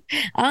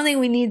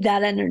we need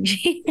that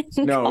energy.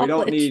 No, we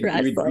don't need,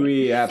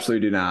 we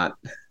absolutely do not.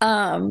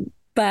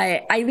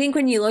 But I think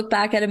when you look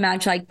back at a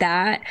match like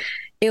that,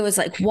 it was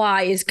like,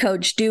 why is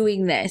coach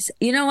doing this?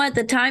 You know, at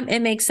the time,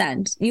 it makes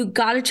sense. You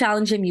got to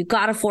challenge him. You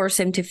got to force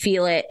him to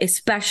feel it,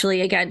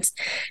 especially against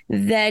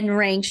then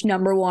ranked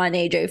number 1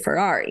 AJ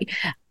Ferrari.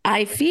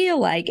 I feel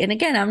like, and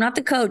again, I'm not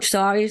the coach,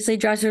 so obviously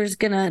Dresser's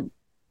going to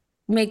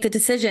make the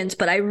decisions.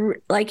 But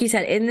like you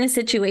said, in this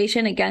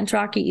situation against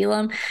Rocky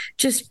Elam,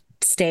 just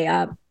stay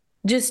up.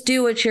 Just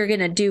do what you're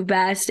going to do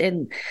best.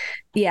 And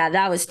yeah,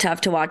 that was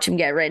tough to watch him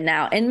get written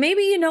out. And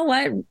maybe, you know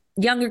what?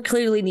 Younger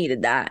clearly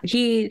needed that.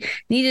 He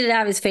needed to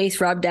have his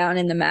face rubbed down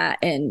in the mat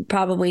and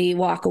probably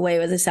walk away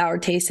with a sour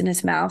taste in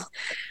his mouth,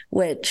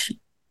 which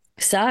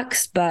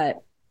sucks.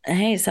 But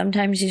hey,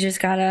 sometimes you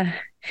just gotta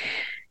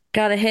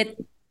hit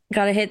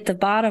the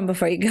bottom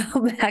before you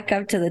go back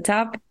up to the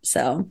top.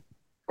 So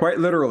quite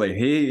literally,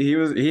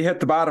 he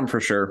hit the bottom for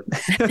sure.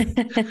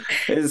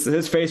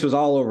 his face was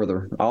all over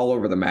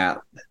the mat.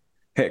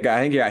 I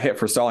think he got hit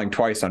for stalling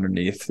twice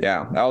underneath.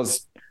 Yeah, that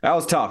was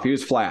tough. He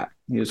was flat.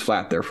 He was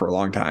flat there for a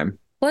long time.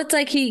 Well, it's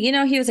like he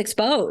was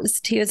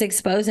exposed. He was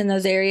exposed in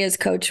those areas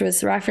coach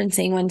was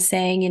referencing when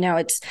saying,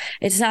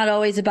 it's not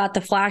always about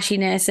the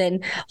flashiness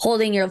and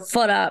holding your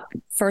foot up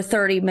for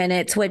 30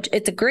 minutes, which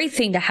it's a great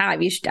thing to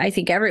have. I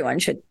think everyone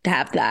should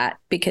have that,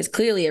 because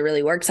clearly it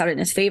really works out in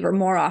his favor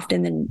more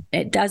often than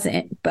it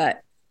doesn't.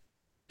 But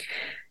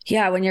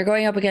yeah, when you're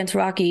going up against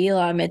Rocky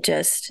Elam, it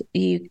just,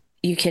 you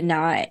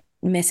cannot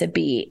miss a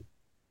beat.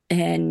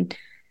 And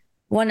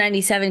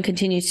 197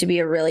 continues to be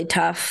a really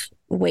tough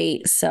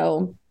weight.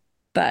 So,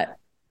 but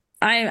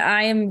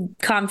I am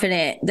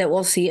confident that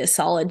we'll see a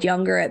solid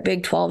Younger at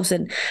Big 12s.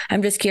 And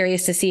I'm just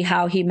curious to see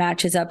how he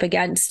matches up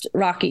against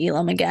Rocky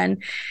Elam again.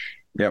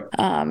 Yep.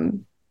 Yeah,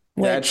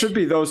 it should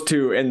be those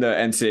two in the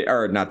NCAA,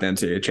 or not the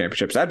NCAA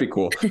championships. That'd be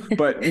cool.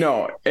 But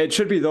no, it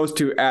should be those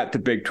two at the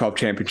Big 12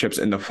 championships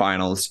in the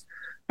finals.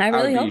 I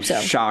really hope so.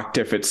 I'd be shocked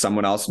if it's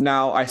someone else.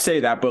 Now, I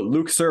say that, but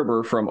Luke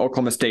Serber from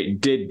Oklahoma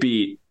State did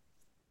beat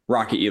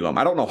Rocky Elam.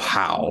 I don't know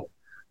how,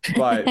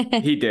 but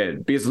he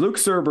did, because Luke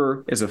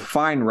Serber is a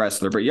fine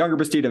wrestler, but Younger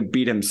Bastida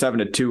beat him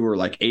 7-2 or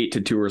like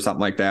 8-2 or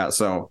something like that.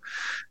 So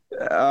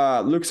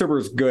Luke Serber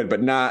is good,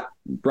 but not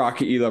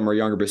Rocky Elam or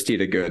Younger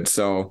Bastida good.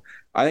 So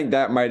I think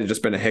that might have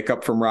just been a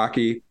hiccup from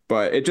Rocky,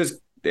 but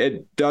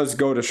it does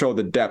go to show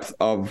the depth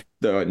of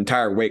the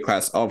entire weight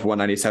class of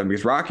 197,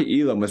 because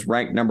Rocky Elam was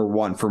ranked number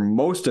 1 for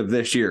most of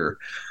this year,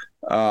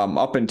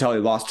 up until he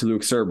lost to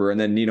Luke Serber, and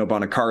then Nino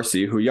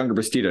Bonacarsi, who Younger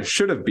Bastida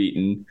should have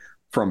beaten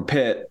from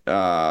Pitt,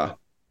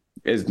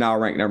 is now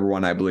ranked number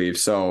 1, I believe.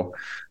 So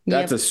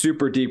that's a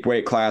super deep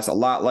weight class, a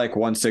lot like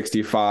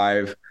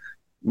 165.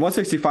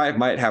 165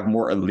 might have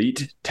more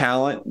elite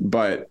talent,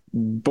 but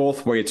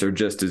both weights are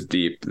just as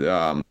deep.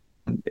 Not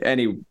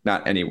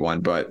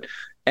anyone, but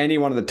any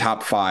one of the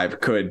top 5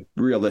 could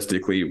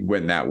realistically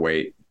win that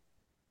weight.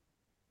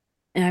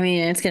 I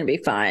mean, it's going to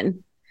be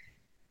fun.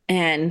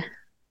 And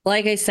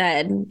like I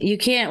said, we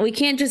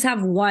can't just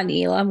have one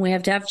Elam. We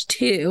have to have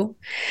 2.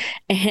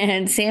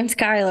 And Sam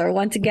Schuyler,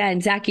 once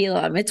again, Zach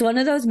Elam. It's one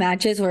of those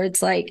matches where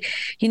it's like,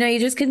 you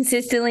just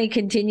consistently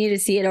continue to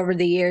see it over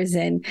the years.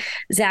 And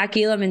Zach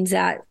Elam and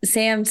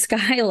Sam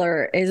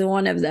Schuyler is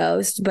one of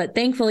those. But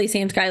thankfully,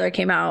 Sam Schuyler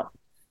came out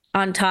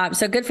on top.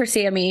 So good for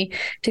Sammy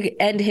to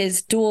end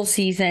his dual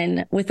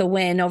season with a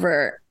win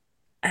over,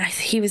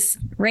 he was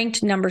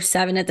ranked number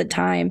 7 at the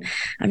time.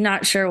 I'm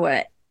not sure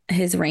what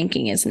his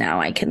ranking is now.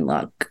 I can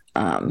look.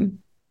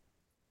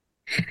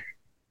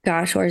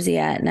 Gosh, where's he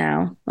at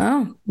now?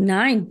 Oh,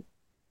 9.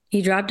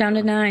 He dropped down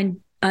to 9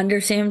 under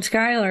Sam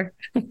Schuyler.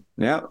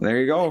 Yeah, there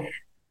you go.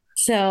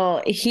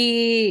 So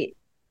he,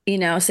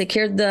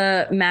 secured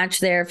the match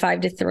there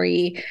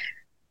 5-3.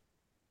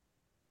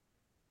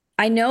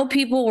 I know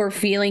people were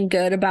feeling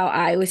good about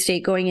Iowa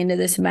State going into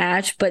this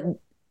match, but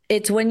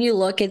it's when you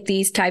look at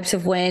these types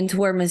of wins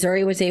where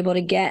Missouri was able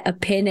to get a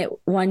pin at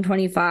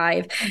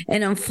 125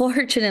 and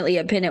unfortunately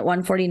a pin at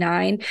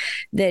 149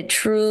 that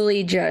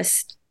truly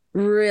just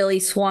really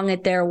swung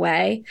it their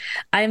way.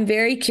 I'm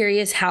very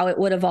curious how it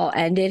would have all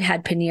ended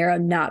had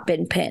Pinheiro not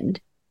been pinned.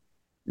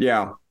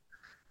 Yeah.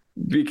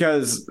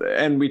 because,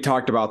 and we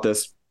talked about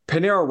this,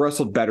 Pinheiro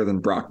wrestled better than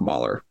Brock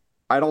Mahler.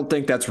 I don't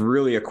think that's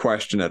really a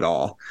question at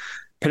all.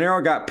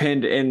 Pinheiro got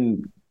pinned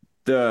in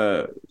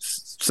the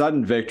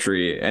sudden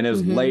victory, and it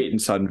was late in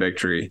sudden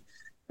victory.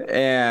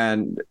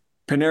 And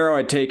Pinheiro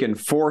had taken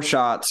 4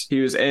 shots.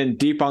 He was in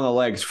deep on the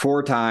legs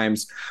 4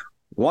 times.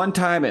 One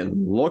time it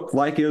looked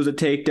like it was a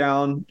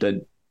takedown.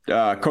 The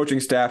coaching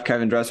staff,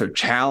 Kevin Dresser,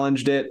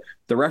 challenged it.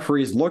 The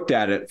referees looked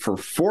at it for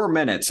 4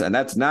 minutes, and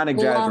that's not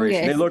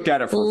exaggeration. They looked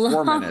at it for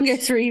 4 minutes.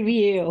 Longest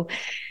review.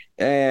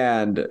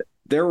 And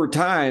there were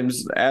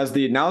times as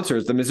the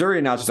announcers, the Missouri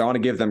announcers, I want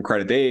to give them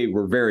credit. They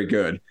were very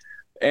good.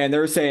 And they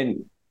were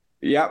saying,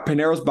 yeah,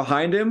 Pinheiro's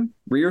behind him.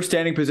 Rear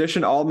standing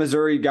position. All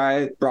Missouri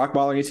guy, Brock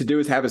Mahler, needs to do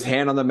is have his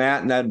hand on the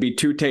mat, and that'd be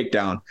 2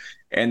 takedown.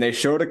 And they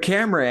showed a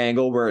camera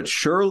angle where it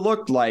sure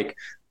looked like,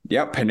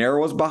 yep, Pinheiro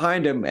was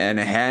behind him and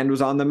a hand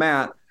was on the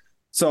mat.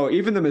 So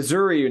even the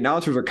Missouri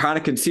announcers are kind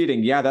of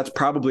conceding, yeah, that's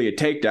probably a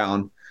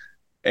takedown.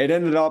 It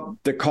ended up,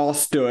 the call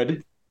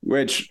stood,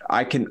 which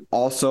I can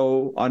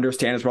also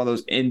understand is one of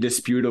those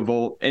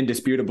indisputable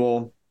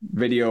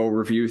video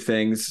review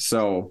things.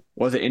 So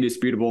was it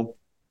indisputable?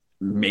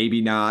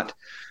 Maybe not.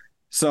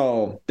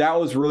 So that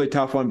was a really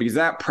tough one because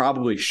that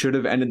probably should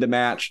have ended the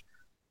match.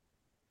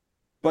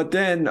 But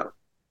then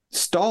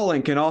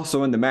stalling can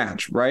also end the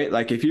match, right?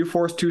 Like if you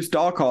force 2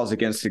 stall calls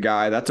against a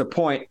guy, that's a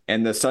point,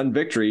 and the sudden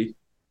victory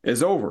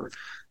is over.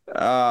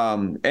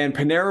 And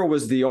Pinheiro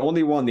was the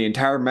only one the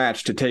entire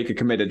match to take a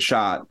committed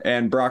shot,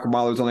 and Brock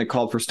Mahler was only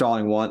called for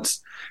stalling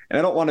once. And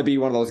I don't want to be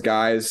one of those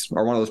guys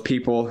or one of those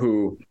people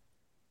who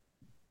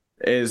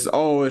is,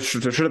 there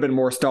should have been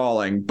more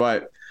stalling,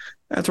 but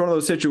that's one of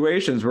those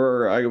situations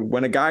where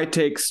when a guy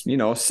takes,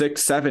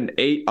 6, 7,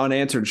 8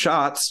 unanswered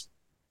shots,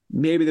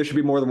 maybe there should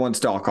be more than one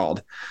stall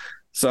called.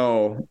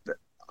 So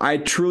I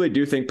truly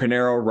do think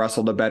Pinheiro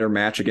wrestled a better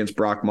match against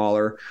Brock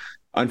Mahler.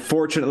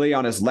 Unfortunately,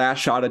 on his last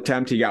shot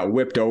attempt, he got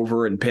whipped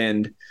over and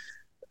pinned.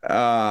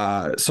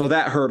 So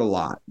that hurt a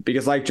lot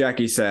because, like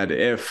Jackie said,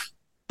 if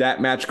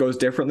that match goes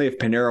differently, if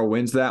Pinheiro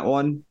wins that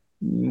one,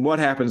 what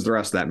happens the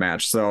rest of that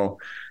match? So,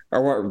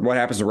 or what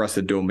happens the rest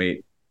of the dual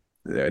meet?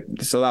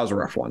 So that was a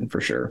rough one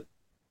for sure.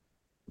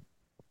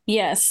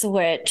 Yes,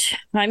 which,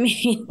 I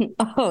mean,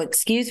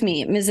 excuse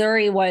me.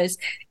 Missouri was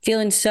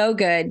feeling so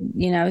good.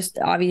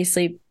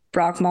 Obviously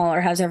Brock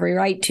Mahler has every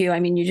right to. I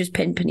mean, you just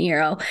pinned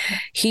Pinheiro.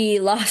 He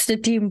lost a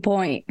team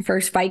point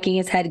for spiking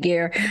his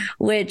headgear,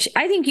 which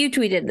I think you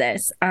tweeted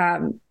this.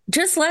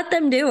 Just let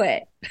them do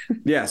it.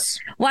 Yes.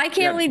 Why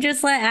can't we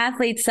just let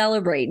athletes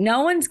celebrate?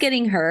 No one's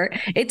getting hurt.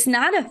 It's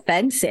not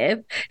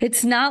offensive.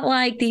 It's not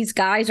like these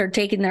guys are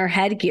taking their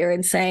headgear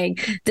and saying,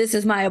 this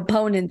is my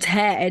opponent's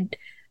head.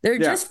 They're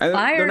just fired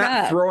up. They're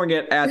not throwing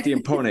it at the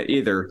opponent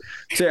either.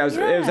 So it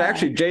was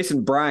actually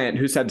Jason Bryant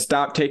who said,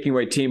 stop taking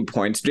away team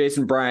points.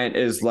 Jason Bryant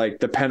is like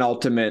the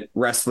penultimate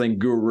wrestling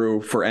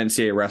guru for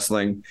NCAA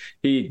wrestling.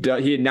 He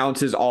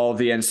announces all of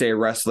the NCAA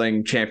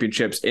wrestling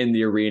championships in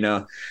the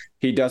arena.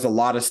 He does a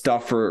lot of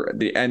stuff for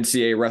the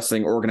NCAA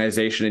wrestling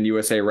organization and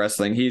USA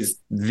Wrestling. He's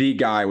the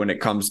guy when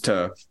it comes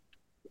to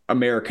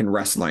American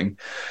wrestling.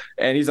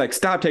 And he's like,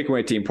 stop taking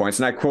away team points.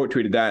 And I quote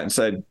tweeted that and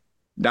said,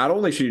 not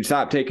only should you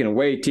stop taking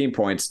away team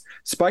points,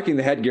 spiking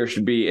the headgear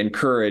should be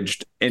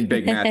encouraged in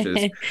big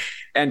matches.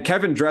 And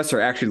Kevin Dresser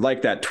actually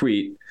liked that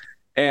tweet.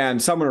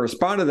 And someone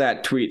responded to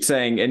that tweet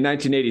saying in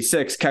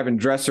 1986, Kevin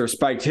Dresser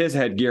spiked his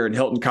headgear in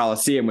Hilton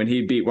Coliseum when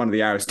he beat one of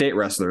the Iowa State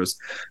wrestlers.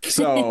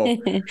 So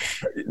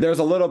there's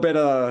a little bit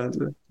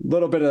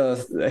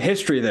of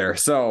history there.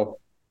 So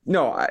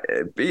no,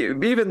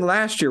 even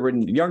last year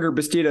when younger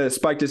Bastida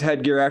spiked his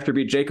headgear after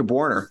beat Jacob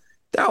Warner,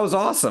 that was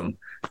awesome.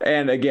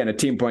 And again, a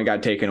team point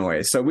got taken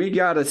away. So we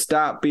got to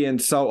stop being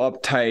so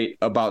uptight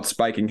about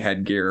spiking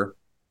headgear.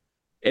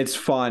 It's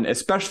fun,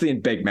 especially in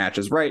big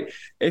matches, right?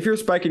 If you're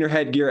spiking your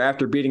headgear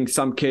after beating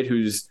some kid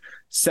who's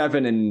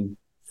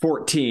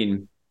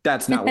 7-14,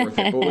 that's not worth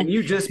it. But when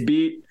you just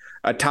beat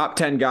a top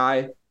 10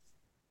 guy,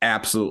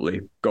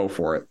 absolutely go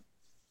for it.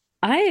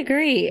 I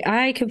agree.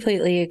 I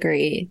completely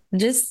agree.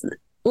 Just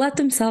let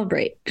them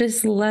celebrate.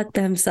 Just let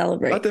them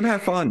celebrate. Let them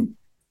have fun.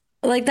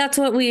 Like that's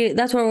what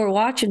we're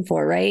watching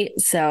for, right?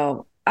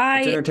 So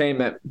it's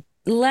entertainment.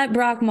 Let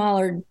Brock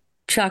Mahler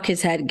chuck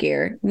his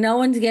headgear. No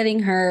one's getting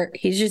hurt.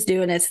 He's just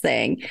doing his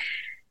thing.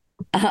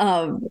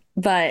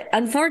 But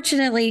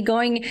unfortunately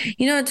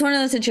it's one of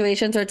those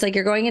situations where it's like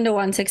you're going into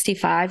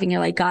 165 and you're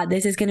like, God,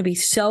 this is going to be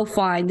so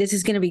fun. This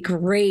is going to be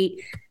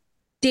great.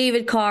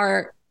 David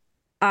Carr,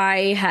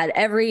 I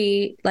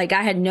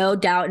had no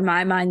doubt in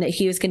my mind that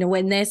he was going to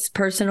win this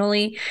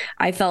personally.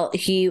 I felt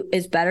he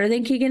is better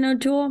than Keegan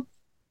O'Toole.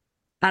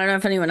 I don't know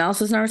if anyone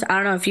else was nervous. I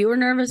don't know if you were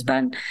nervous,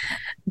 Ben,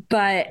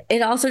 but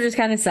it also just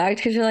kind of sucked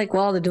because you're like,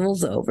 well, the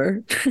duel's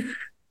over.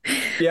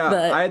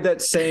 Yeah, I had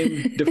that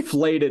same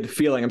deflated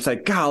feeling. I'm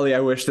like, golly, I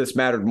wish this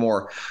mattered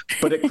more,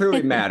 but it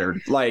clearly mattered.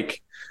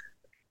 Like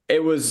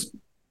it was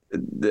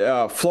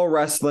Flow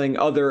Wrestling,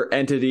 other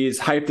entities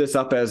hyped this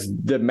up as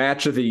the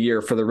match of the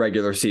year for the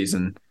regular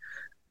season.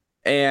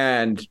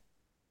 And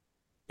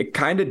it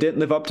kind of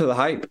didn't live up to the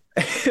hype.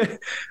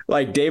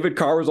 Like David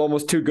Carr was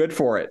almost too good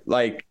for it.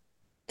 Like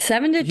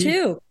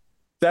 7-2.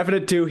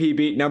 7-2. He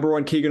beat number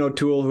one Keegan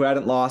O'Toole, who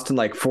hadn't lost in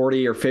like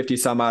 40 or 50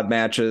 some odd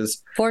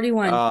matches.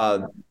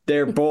 41.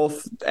 They're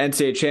both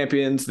NCAA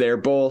champions. They're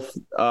both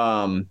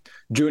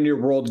junior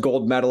world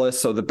gold medalists,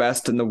 so the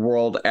best in the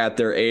world at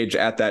their age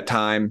at that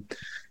time.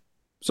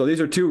 So these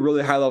are two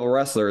really high level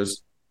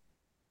wrestlers,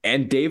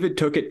 and David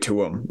took it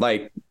to him.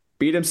 Like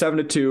beat him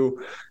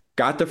 7-2.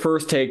 Got the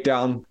first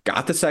takedown,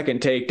 got the second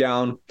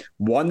takedown,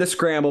 won the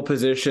scramble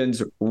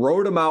positions,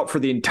 rode him out for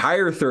the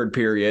entire third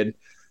period.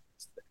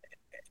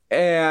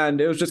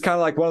 And it was just kind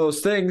of like one of those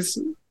things.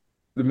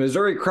 The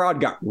Missouri crowd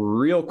got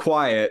real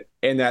quiet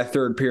in that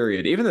third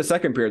period. Even the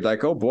second period,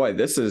 like, oh boy,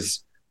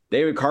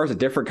 David Carr's a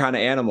different kind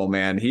of animal,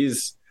 man.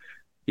 He's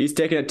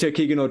taking it to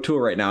Keegan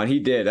O'Toole right now, and he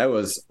did. That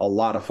was a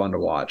lot of fun to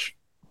watch.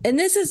 And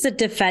this is the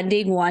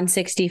defending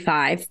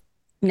 165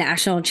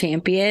 national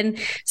champion.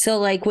 So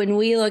like when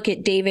we look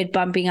at David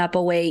bumping up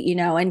a weight,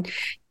 and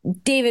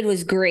David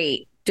was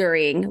great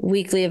during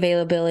weekly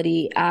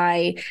availability.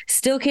 I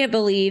still can't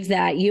believe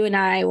that you and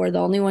I were the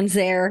only ones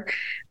there.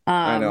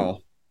 I know.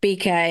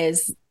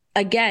 Because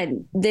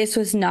again, this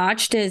was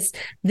notched as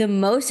the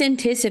most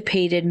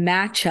anticipated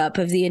matchup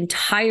of the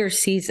entire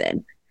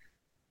season.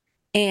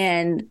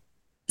 And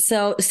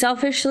so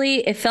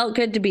selfishly, it felt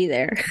good to be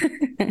there.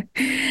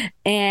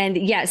 And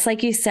yes,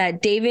 like you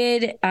said,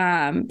 David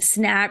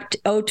snapped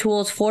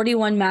O'Toole's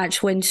 41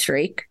 match win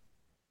streak,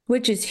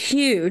 which is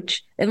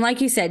huge. And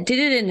like you said, did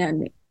it in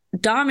a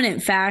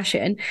dominant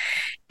fashion.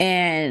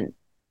 And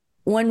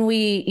when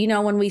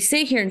we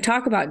sit here and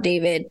talk about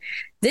David,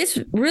 this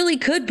really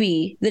could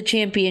be the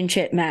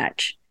championship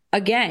match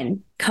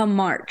again, come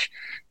March,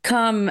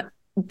 come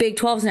Big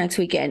 12's next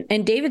weekend.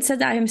 And David said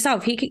that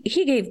himself. He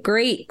gave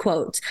great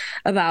quotes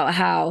about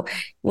how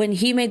when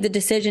he made the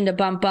decision to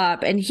bump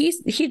up, and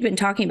he'd been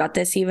talking about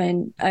this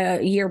even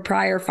a year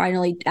prior,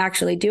 finally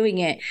actually doing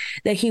it,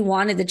 that he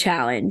wanted the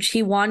challenge.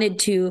 He wanted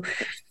to,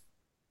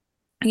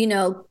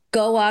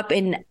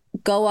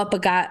 go up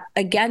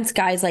against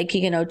guys like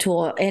Keegan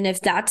O'Toole. And if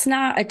that's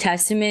not a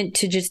testament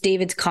to just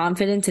David's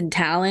confidence and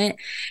talent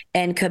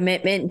and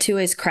commitment to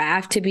his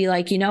craft, to be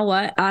like, you know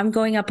what, I'm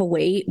going up a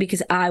weight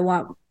because I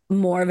want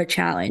more of a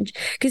challenge,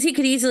 because he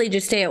could easily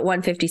just stay at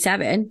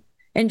 157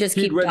 and just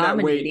keep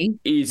dominating. That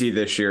weight easy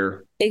this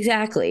year.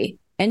 Exactly.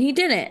 And he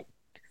didn't.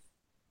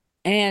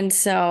 And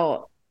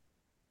so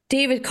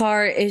David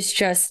Carr is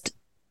just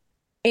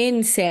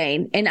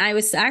insane. And I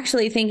was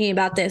actually thinking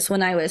about this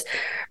when I was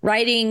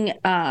writing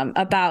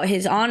about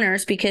his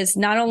honors, because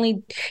not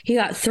only he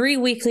got 3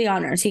 weekly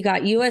honors, he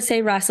got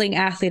USA Wrestling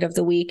Athlete of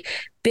the Week,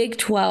 Big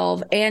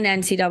 12, and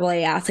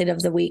NCAA Athlete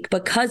of the Week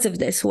because of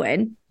this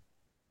win.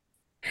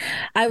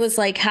 I was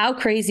like, how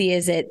crazy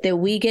is it that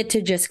we get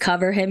to just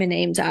cover him in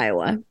Ames,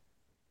 Iowa?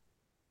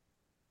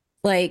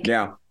 Like,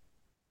 yeah.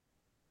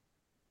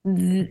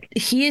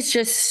 He is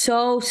just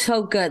so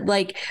good.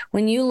 Like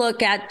when you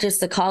look at just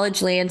the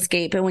college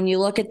landscape, and when you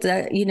look at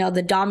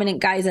the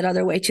dominant guys at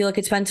other weights, you look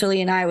at Spencer Lee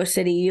in Iowa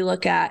City, you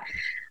look at,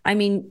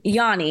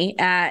 Yanni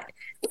at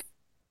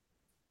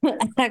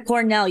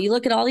Cornell, you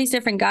look at all these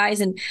different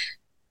guys, and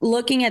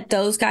looking at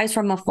those guys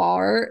from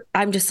afar,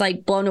 I'm just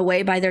like blown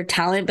away by their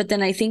talent. But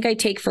then I think I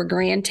take for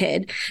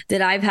granted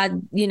that I've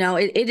had,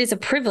 it is a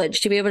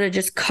privilege to be able to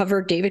just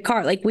cover David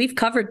Carr. Like we've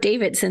covered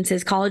David since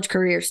his college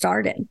career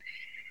started.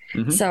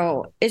 Mm-hmm.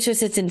 So it's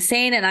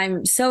insane. And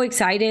I'm so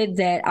excited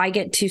that I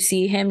get to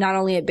see him not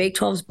only at Big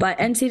 12s, but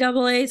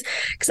NCAAs,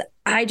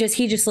 because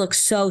he just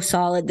looks so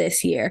solid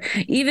this year,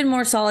 even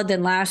more solid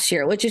than last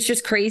year, which is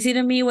just crazy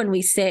to me when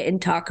we sit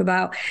and talk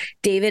about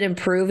David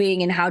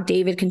improving and how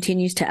David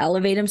continues to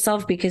elevate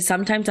himself, because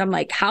sometimes I'm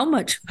like, how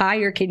much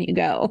higher can you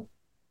go?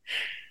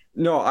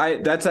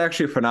 No, that's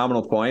actually a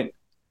phenomenal point.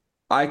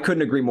 I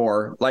couldn't agree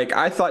more. Like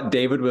I thought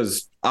David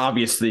was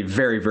obviously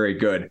very, very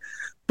good.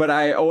 But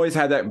I always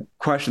had that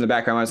question in the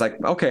background. I was like,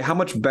 okay, how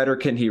much better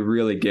can he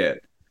really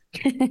get?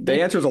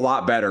 The answer is a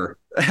lot better.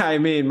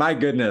 My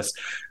goodness,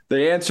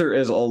 the answer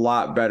is a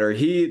lot better.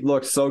 He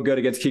looked so good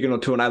against Keegan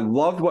O'Toole. And I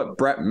loved what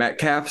Brett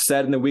Metcalf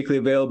said in the weekly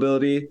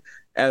availability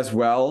as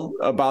well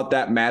about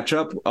that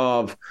matchup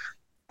of,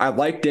 I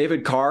like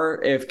David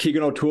Carr if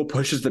Keegan O'Toole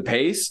pushes the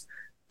pace,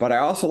 but I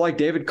also like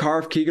David Carr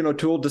if Keegan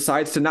O'Toole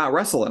decides to not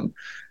wrestle him.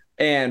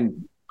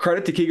 And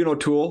credit to Keegan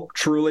O'Toole,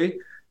 truly,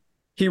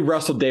 he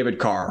wrestled David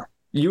Carr.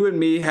 You and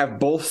me have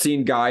both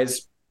seen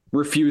guys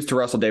refuse to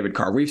wrestle David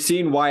Carr. We've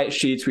seen Wyatt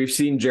Sheets. We've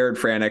seen Jared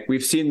Franick.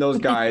 We've seen those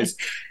guys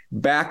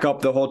back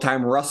up the whole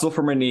time, wrestle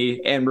from a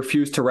knee, and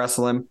refuse to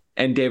wrestle him,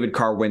 and David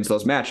Carr wins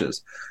those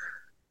matches.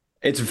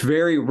 It's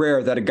very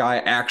rare that a guy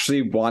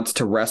actually wants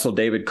to wrestle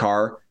David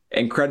Carr,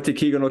 and credit to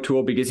Keegan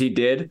O'Toole because he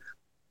did.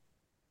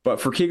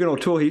 But for Keegan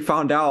O'Toole, he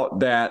found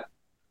out that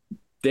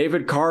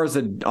David Carr is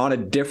on a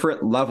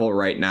different level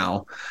right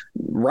now.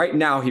 Right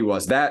now he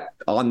was. That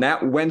on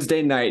that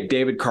Wednesday night,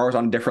 David Carr is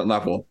on a different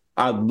level.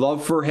 I'd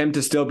love for him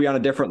to still be on a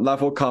different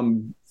level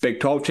come Big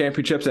 12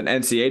 championships and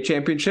NCAA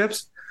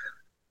championships.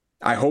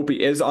 I hope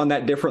he is on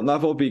that different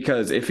level,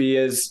 because if he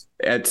is,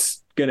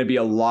 it's going going to be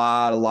a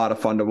lot of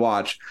fun to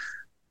watch.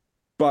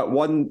 But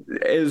one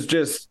is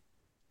just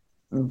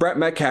Brett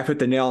Metcalf hit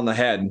the nail on the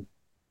head,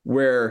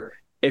 where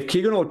if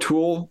Keegan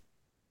O'Toole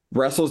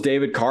wrestles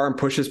David Carr and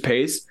pushes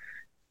pace,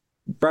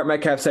 Brett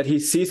Metcalf said he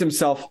sees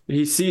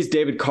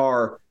David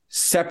Carr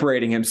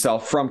separating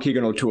himself from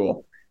Keegan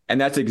O'Toole. And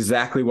that's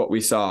exactly what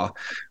we saw.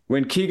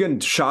 When Keegan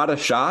shot a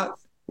shot,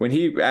 when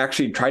he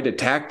actually tried to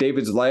attack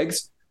David's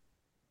legs,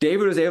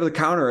 David was able to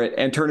counter it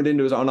and turn it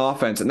into his own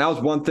offense. And that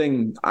was one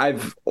thing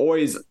I've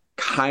always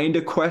kind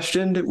of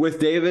questioned with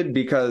David,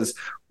 because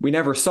we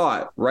never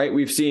saw it, right?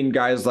 We've seen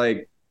guys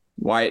like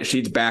Wyatt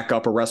Sheets back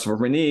up or wrestle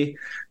from a knee.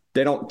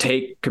 They don't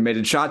take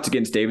committed shots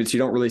against David, so you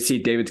don't really see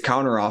David's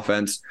counter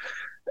offense.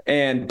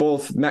 And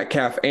both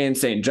Metcalf and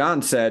St.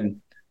 John said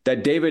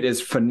that David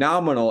is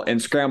phenomenal in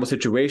scramble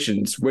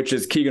situations, which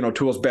is Keegan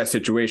O'Toole's best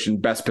situation,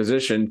 best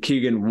position.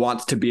 Keegan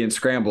wants to be in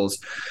scrambles.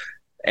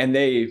 And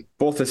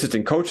both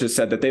assistant coaches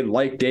said that they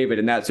like David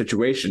in that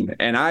situation.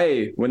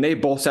 And when they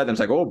both said them, it's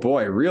like, oh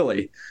boy,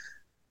 really?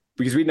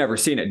 Because we'd never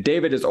seen it.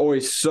 David is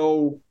always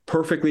so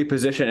perfectly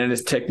positioned, and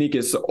his technique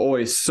is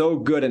always so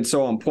good and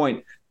so on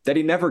point that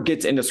he never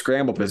gets into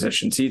scramble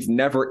positions. He's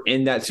never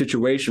in that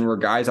situation where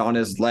guys on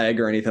his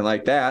leg or anything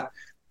like that,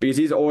 because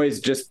he's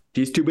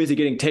too busy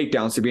getting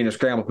takedowns to be in a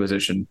scramble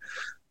position.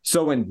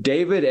 So when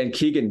David and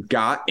Keegan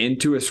got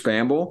into a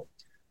scramble,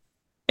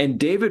 and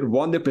David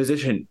won the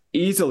position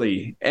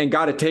easily and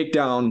got a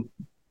takedown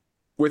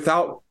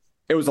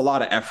it was a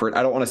lot of effort.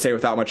 I don't want to say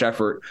without much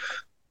effort,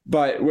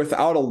 but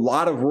without a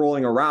lot of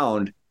rolling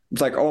around.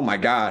 It's like, oh my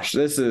gosh,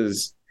 this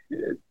is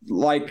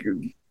like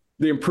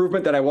the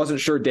improvement that I wasn't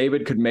sure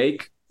David could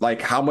make.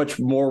 Like, how much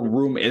more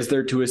room is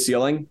there to his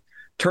ceiling?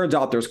 Turns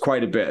out there's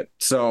quite a bit.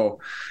 So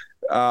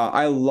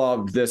I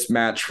loved this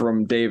match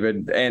from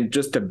David. And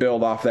just to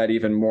build off that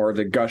even more,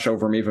 to gush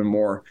over him even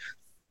more,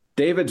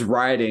 David's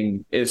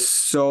riding is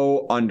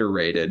so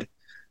underrated.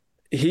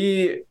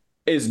 He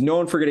is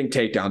known for getting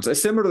takedowns.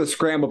 It's similar to the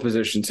scramble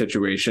position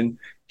situation.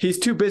 He's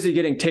too busy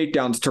getting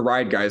takedowns to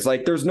ride guys.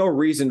 Like, there's no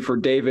reason for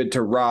David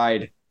to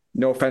ride,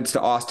 no offense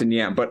to Austin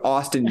Yant, but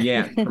Austin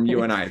Yant from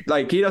UNI.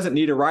 Like, he doesn't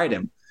need to ride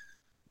him.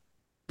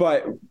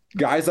 But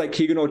guys like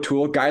Keegan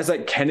O'Toole, guys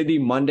like Kennedy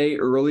Monday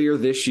earlier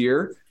this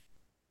year,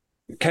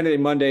 Kennedy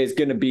Monday is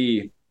going to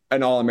be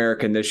an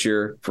All-American this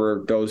year.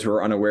 For those who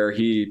are unaware,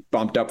 he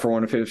bumped up from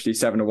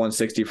 157 to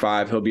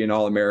 165. He'll be an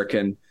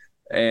All-American,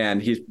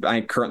 and he's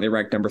currently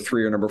ranked number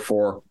 3 or number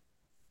 4.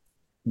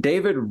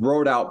 David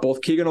rode out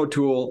both Keegan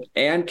O'Toole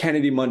and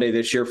Kennedy Monday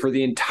this year for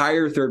the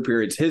entire third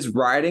periods. His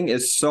riding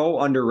is so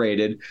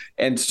underrated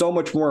and so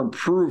much more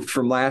improved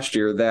from last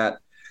year that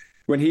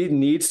when he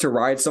needs to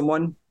ride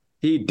someone,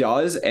 he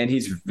does, and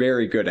he's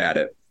very good at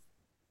it.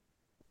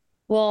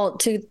 Well,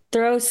 to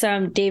throw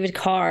some David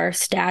Carr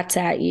stats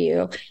at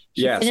you.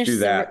 Yes, do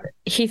that.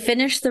 He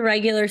finished the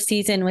regular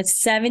season with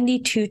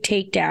 72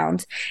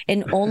 takedowns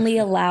and only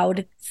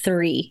allowed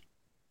 3.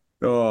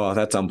 Oh,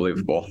 that's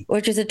unbelievable.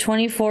 Which is a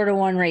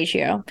 24-1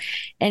 ratio.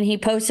 And he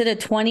posted a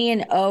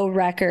 20-0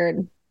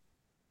 record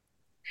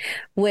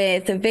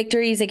with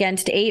victories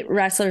against 8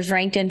 wrestlers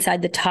ranked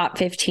inside the top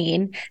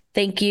 15.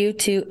 Thank you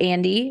to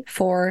Andy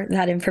for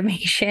that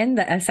information,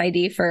 the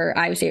SID for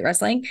Iowa State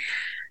Wrestling.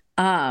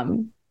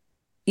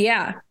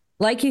 Yeah,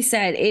 like you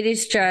said, it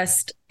is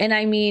just, and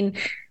I mean,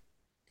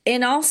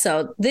 and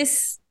also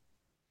that's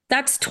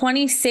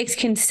 26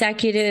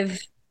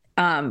 consecutive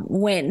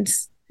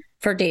wins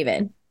for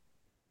David.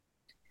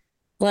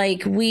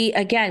 Like, we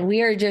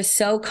are just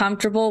so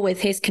comfortable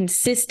with his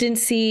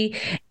consistency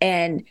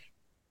and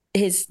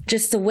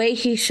just the way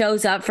he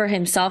shows up for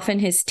himself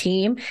and his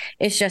team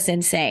is just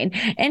insane.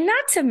 And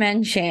not to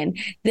mention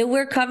that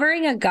we're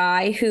covering a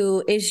guy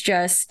who is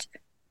just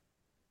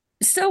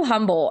so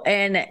humble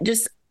and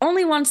just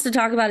only wants to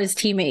talk about his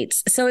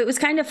teammates. So it was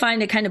kind of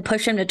fun to kind of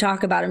push him to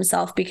talk about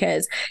himself,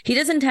 because he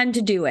doesn't tend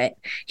to do it.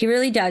 He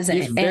really doesn't.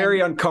 He's very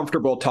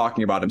uncomfortable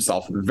talking about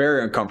himself.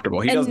 Very uncomfortable.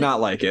 He does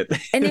not like it.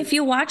 And if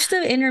you watch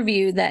the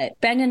interview that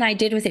Ben and I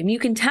did with him, you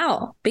can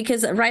tell,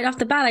 because right off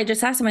the bat, I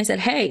just asked him, I said,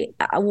 hey,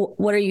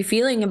 what are you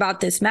feeling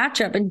about this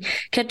matchup? And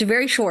kept it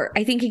very short.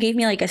 I think he gave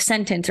me like a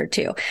sentence or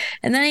 2.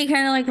 And then he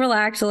kind of like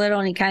relaxed a little,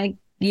 and he kind of,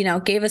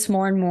 gave us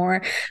more and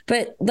more.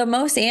 But the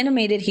most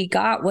animated he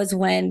got was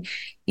when,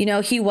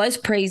 he was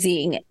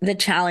praising the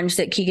challenge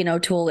that Keegan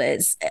O'Toole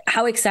is,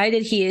 how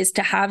excited he is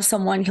to have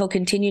someone he'll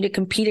continue to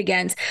compete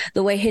against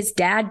the way his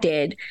dad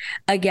did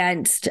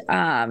against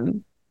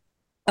Quincy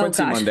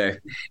Monday.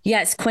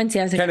 Yes, Quincy.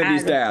 I was like,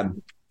 Kennedy's dad.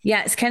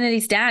 Yes,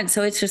 Kennedy's dad.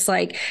 So it's just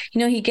like,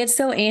 he gets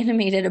so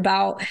animated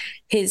about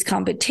his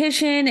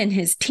competition and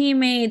his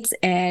teammates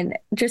and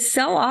just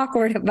so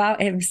awkward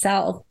about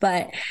himself.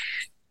 But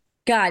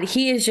God,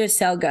 he is just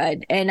so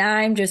good. And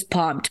I'm just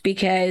pumped,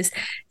 because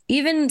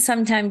even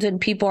sometimes when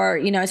people are,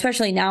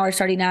 especially now, are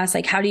starting to ask,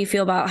 like, how do you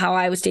feel about how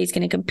Iowa State's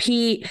going to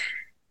compete?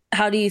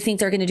 How do you think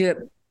they're going to do it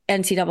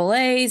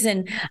NCAAs?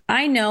 And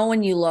I know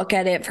when you look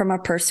at it from a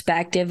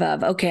perspective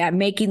of, okay, I'm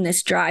making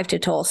this drive to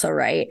Tulsa,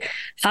 right?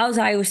 How's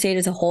Iowa State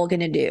as a whole going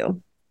to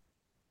do?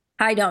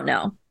 I don't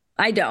know.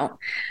 I don't.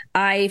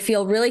 I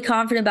feel really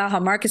confident about how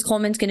Marcus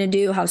Coleman's going to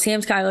do, how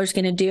Sam Schuyler's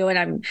going to do, and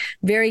I'm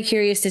very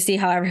curious to see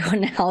how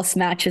everyone else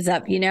matches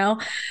up,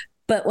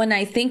 But when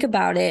I think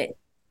about it,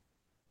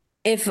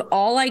 if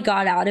all I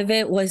got out of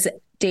it was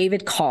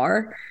David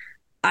Carr,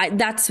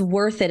 that's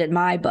worth it in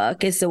my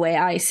book, is the way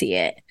I see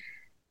it.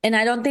 And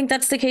I don't think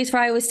that's the case for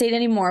Iowa State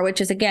anymore, which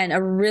is, again,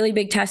 a really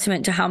big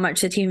testament to how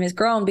much the team has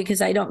grown,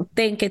 because I don't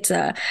think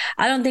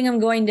I'm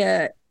going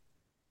to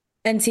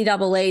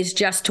NCAAs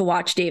just to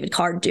watch David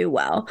Carr do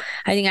well.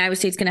 I think Iowa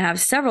State's going to have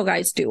several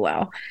guys do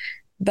well.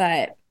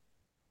 But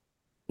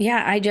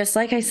yeah,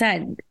 like I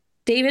said,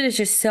 David is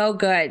just so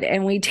good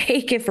and we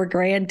take it for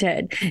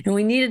granted and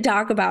we need to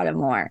talk about it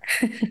more.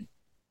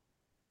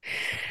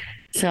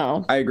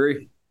 So I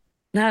agree.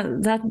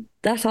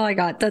 That's all I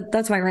got.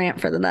 That's my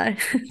rant for the night.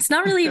 It's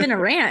not really even a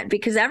rant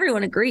because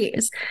everyone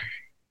agrees.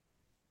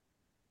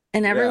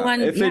 And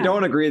everyone, if they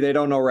don't agree, they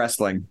don't know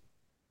wrestling.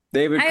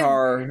 David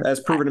Carr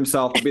has proven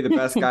himself to be the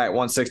best guy at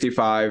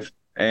 165,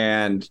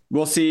 and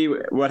we'll see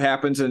what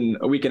happens in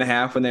a week and a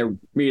half when they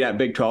meet at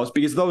Big 12s,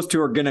 because those two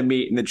are going to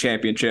meet in the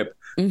championship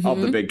of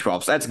the Big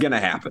 12s. That's going to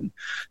happen.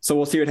 So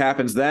we'll see what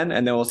happens then,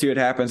 and then we'll see what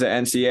happens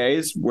at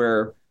NCAAs,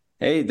 where,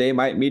 hey, they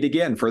might meet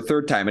again for a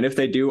third time. And if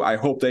they do, I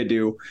hope they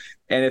do.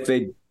 And if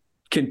they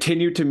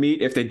continue to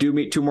meet, if they do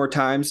meet two more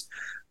times,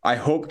 I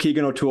hope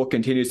Keegan O'Toole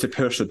continues to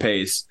push the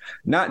pace,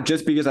 not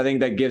just because I think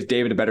that gives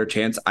David a better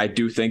chance. I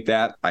do think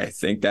that. I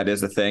think that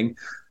is a thing.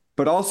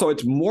 But also,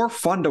 it's more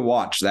fun to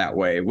watch that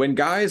way. When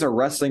guys are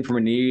wrestling from a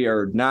knee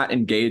or not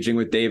engaging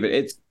with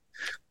David,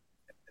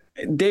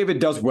 David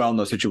does well in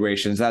those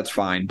situations. That's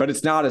fine, but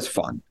it's not as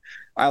fun.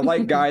 I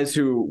like guys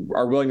who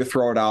are willing to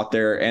throw it out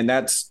there, and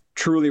that's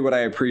truly what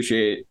I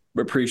appreciated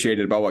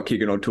about what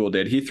Keegan O'Toole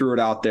did. He threw it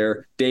out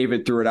there.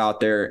 David threw it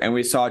out there, and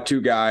we saw two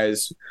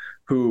guys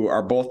who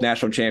are both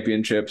national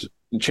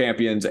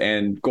champions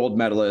and gold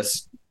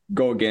medalists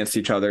go against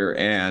each other.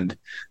 And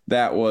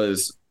it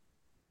was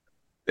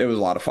a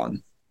lot of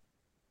fun.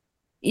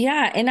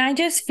 Yeah. And I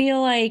just feel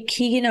like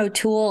Keegan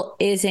O'Toole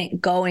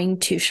isn't going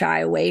to shy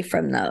away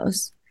from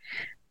those.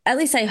 At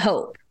least I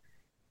hope.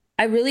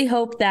 I really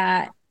hope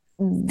that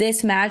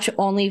this match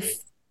only,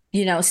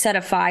 set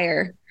a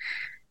fire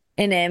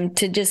in him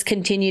to just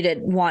continue to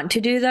want to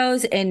do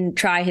those and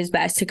try his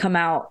best to come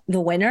out the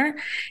winner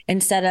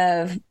instead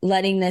of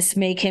letting this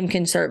make him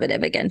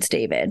conservative against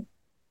David.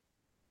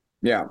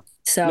 Yeah.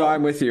 So no,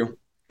 I'm with you.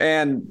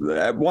 And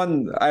I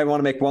want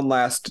to make one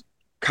last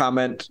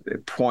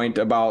point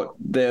about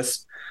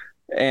this,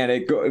 and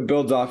it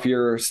builds off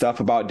your stuff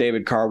about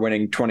David Carr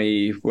winning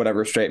 20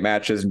 whatever straight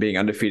matches and being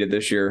undefeated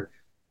this year.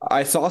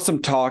 I saw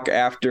some talk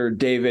after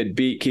David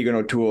beat Keegan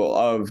O'Toole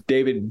of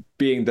David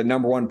being the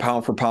number one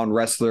pound for pound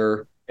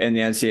wrestler in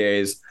the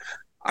NCAAs.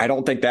 I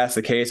don't think that's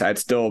the case. I'd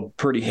still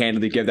pretty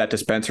handily give that to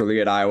Spencer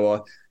Lee at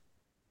Iowa.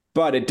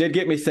 But it did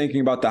get me thinking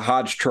about the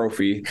Hodge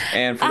Trophy.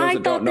 And for those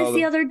that don't know,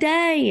 the other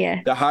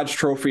day, the Hodge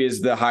Trophy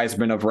is the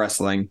Heisman of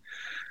wrestling.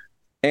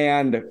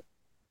 And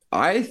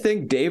I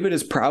think David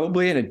is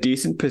probably in a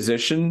decent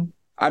position.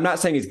 I'm not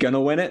saying he's going to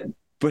win it,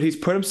 but he's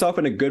put himself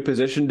in a good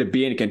position to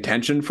be in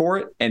contention for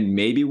it and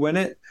maybe win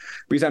it,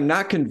 because I'm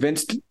not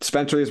convinced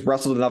Spencer Lee has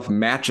wrestled enough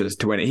matches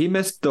to win it. He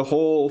missed the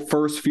whole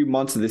first few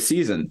months of the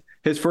season.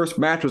 His first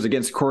match was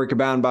against Corey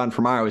Cabanban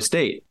from Iowa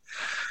State.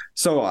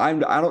 So I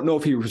don't know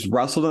if he was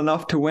wrestled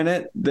enough to win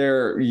it.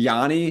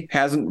 Yanni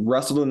hasn't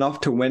wrestled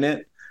enough to win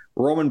it.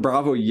 Roman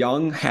Bravo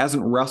Young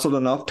hasn't wrestled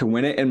enough to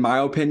win it, in my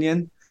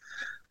opinion.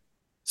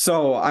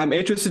 So I'm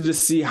interested to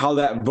see how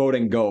that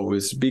voting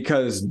goes,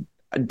 because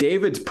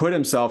David's put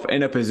himself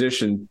in a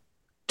position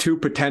to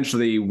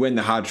potentially win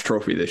the Hodge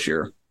Trophy this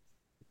year.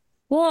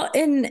 Well,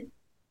 and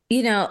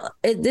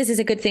this is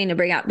a good thing to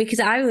bring up, because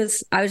I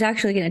was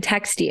actually going to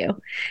text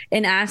you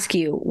and ask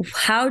you,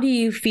 how do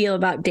you feel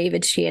about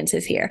David's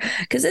chances here?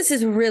 Because this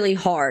is really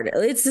hard.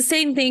 It's the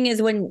same thing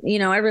as when,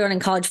 everyone in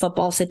college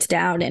football sits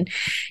down and,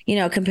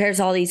 compares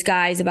all these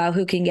guys about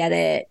who can get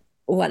it,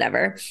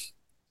 whatever.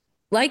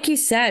 Like you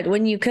said,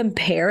 when you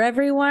compare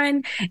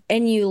everyone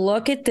and you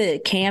look at the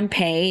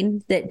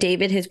campaign that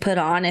David has put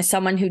on as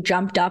someone who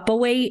jumped up a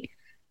weight,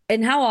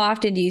 and how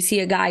often do you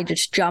see a guy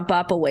just jump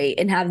up a weight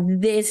and have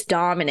this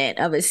dominant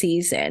of a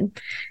season?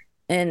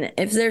 And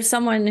if there's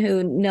someone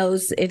who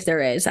knows, if there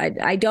is,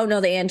 I don't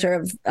know the answer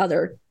of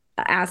other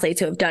athletes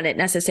who have done it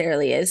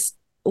necessarily as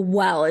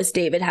well as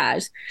David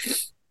has.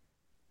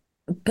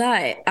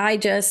 But I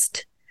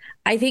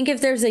think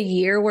if there's a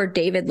year where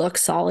David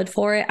looks solid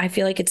for it, I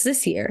feel like it's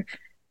this year.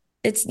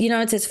 It's,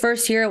 it's his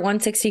first year at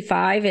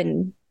 165.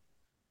 And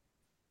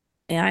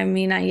I'm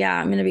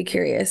going to be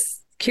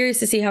curious to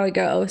see how it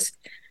goes.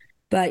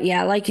 But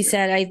yeah, like you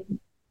said, I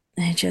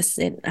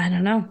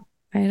don't know.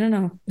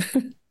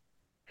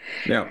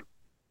 Yeah.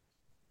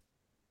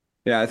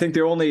 Yeah. I think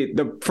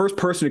the first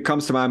person who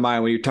comes to my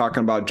mind when you're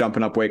talking about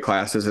jumping up weight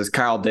classes is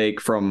Kyle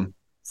Dake from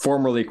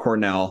formerly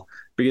Cornell,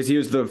 because he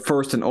was the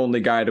first and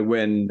only guy to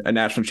win a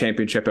national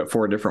championship at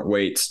 4 different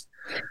weights.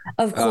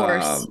 Of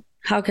course.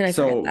 How could I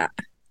forget that?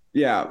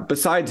 Yeah.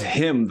 Besides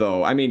him,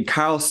 though,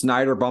 Kyle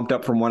Snyder bumped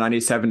up from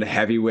 197 to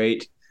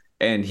heavyweight.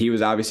 and he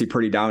was obviously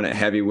pretty down at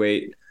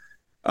heavyweight.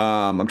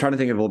 I'm trying to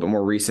think of a little bit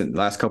more recent,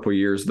 last couple of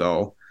years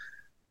though.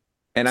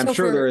 And I'm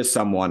sure there is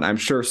someone. I'm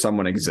sure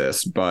someone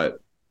exists, but.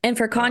 And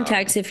for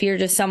context, if you're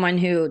just someone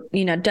who,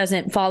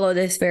 doesn't follow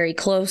this very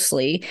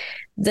closely,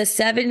 the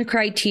 7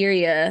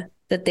 criteria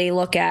that they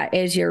look at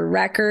is your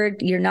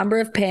record, your number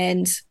of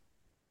pins,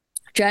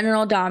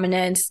 general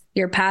dominance,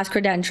 your past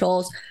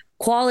credentials,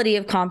 quality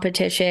of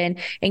competition,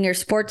 and your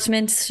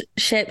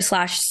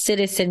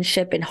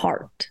sportsmanship/citizenship and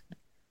heart.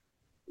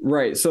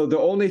 Right. So the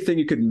only thing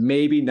you could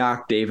maybe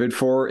knock David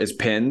for is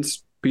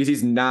pins, because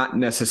he's not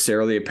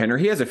necessarily a pinner.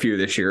 He has a few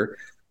this year,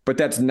 but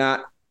that's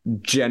not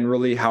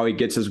generally how he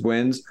gets his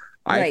wins.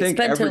 Right, I think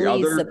Spencer every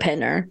Lee's other the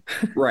pinner.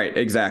 Right,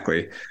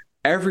 exactly.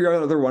 Every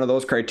other one of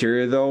those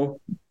criteria, though,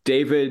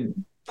 David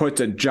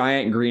puts a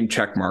giant green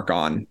check mark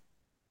on.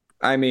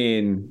 I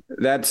mean,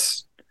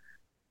 that's,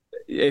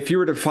 if you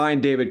were to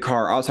find David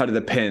Carr outside of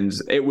the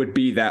pins, it would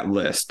be that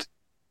list.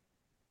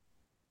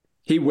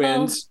 He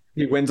wins.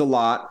 He wins a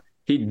lot.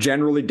 He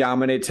generally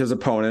dominates his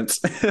opponents.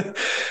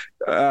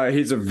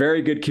 He's a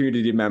very good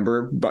community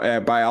member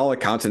by all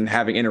accounts, and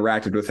having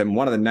interacted with him,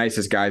 one of the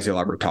nicest guys you'll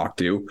ever talk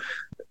to.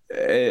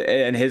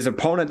 And his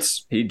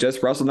opponents, he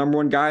just wrestled number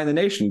 1 guy in the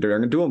nation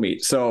during a dual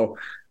meet. So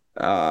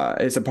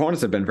his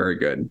opponents have been very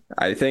good.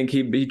 I think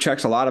he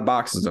checks a lot of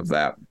boxes of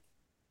that.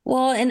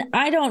 Well, and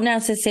I don't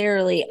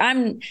necessarily,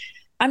 I'm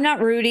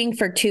not rooting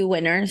for 2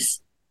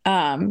 winners.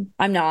 I'm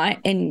not.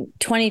 In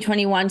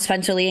 2021,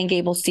 Spencer Lee and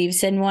Gable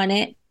Steveson won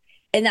it.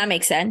 And that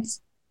makes sense.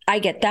 I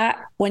get that.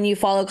 When you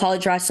follow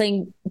college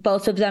wrestling,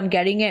 both of them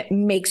getting it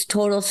makes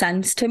total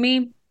sense to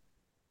me.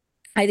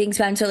 I think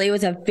Spencer Lee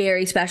was a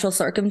very special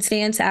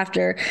circumstance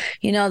after,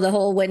 the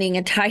whole winning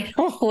a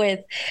title with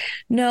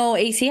no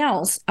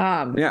ACLs.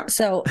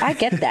 So I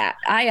get that.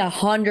 I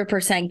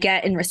 100%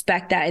 get and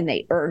respect that, and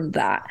they earned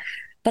that.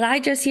 But I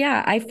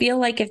feel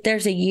like if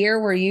there's a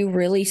year where you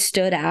really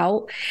stood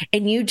out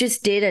and you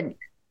just did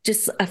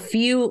a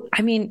few,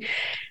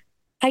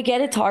 I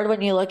get it's hard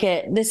when you look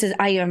at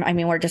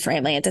we're just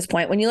rambling at this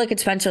point. When you look at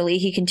Spencer Lee,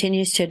 he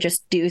continues to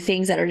just do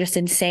things that are just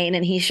insane,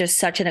 and he's just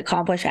such an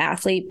accomplished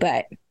athlete.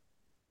 But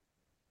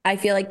I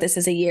feel like this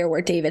is a year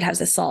where David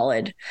has a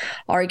solid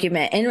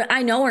argument. And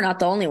I know we're not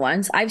the only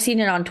ones. I've seen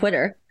it on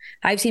Twitter.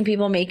 I've seen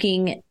people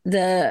making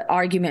the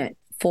argument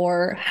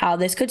for how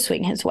this could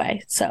swing his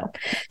way. So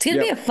it's going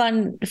to be a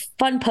fun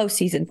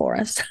postseason for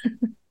us.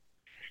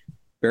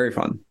 Very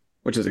fun,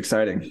 which is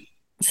exciting.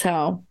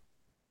 So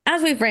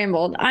as we've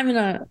rambled,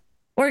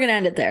 we're going to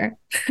end it there.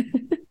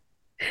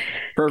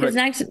 Perfect.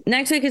 Because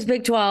next week is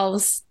Big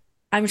 12s.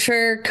 I'm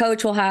sure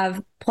Coach will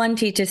have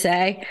plenty to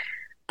say.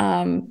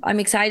 I'm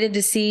excited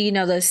to see,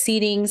 those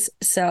seedings.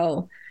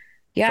 So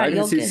yeah,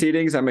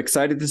 seedings. I'm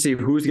excited to see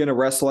who's going to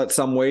wrestle at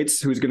some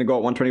weights, who's going to go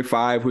at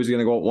 125, who's going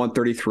to go at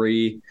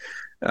 133,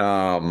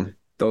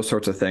 those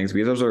sorts of things.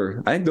 Because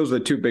I think those are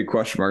the 2 big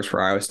question marks for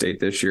Iowa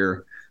State this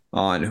year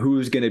on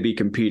who's going to be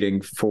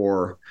competing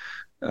for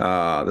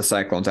the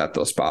Cyclones at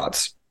those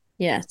spots.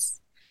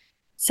 Yes.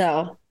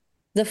 So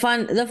the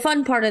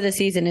fun part of the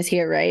season is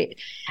here, right?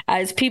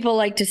 As people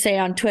like to say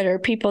on Twitter,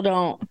 people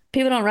don't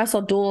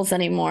wrestle duels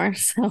anymore.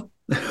 So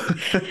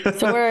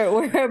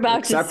we're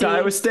about to see. Except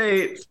Iowa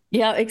State.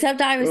 Yeah, except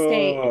Iowa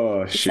State.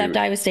 Oh, except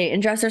Iowa State.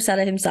 And Dresser said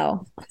it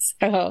himself.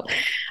 So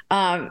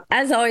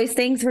as always,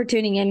 thanks for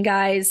tuning in,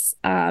 guys.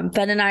 Ben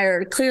and I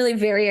are clearly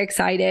very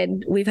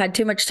excited. We've had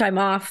too much time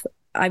off.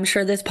 I'm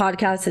sure this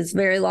podcast is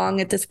very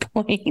long at this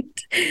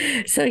point.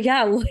 So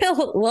yeah,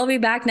 we'll be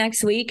back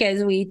next week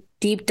as we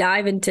deep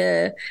dive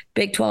into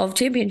Big 12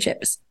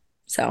 championships.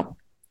 So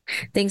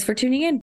thanks for tuning in.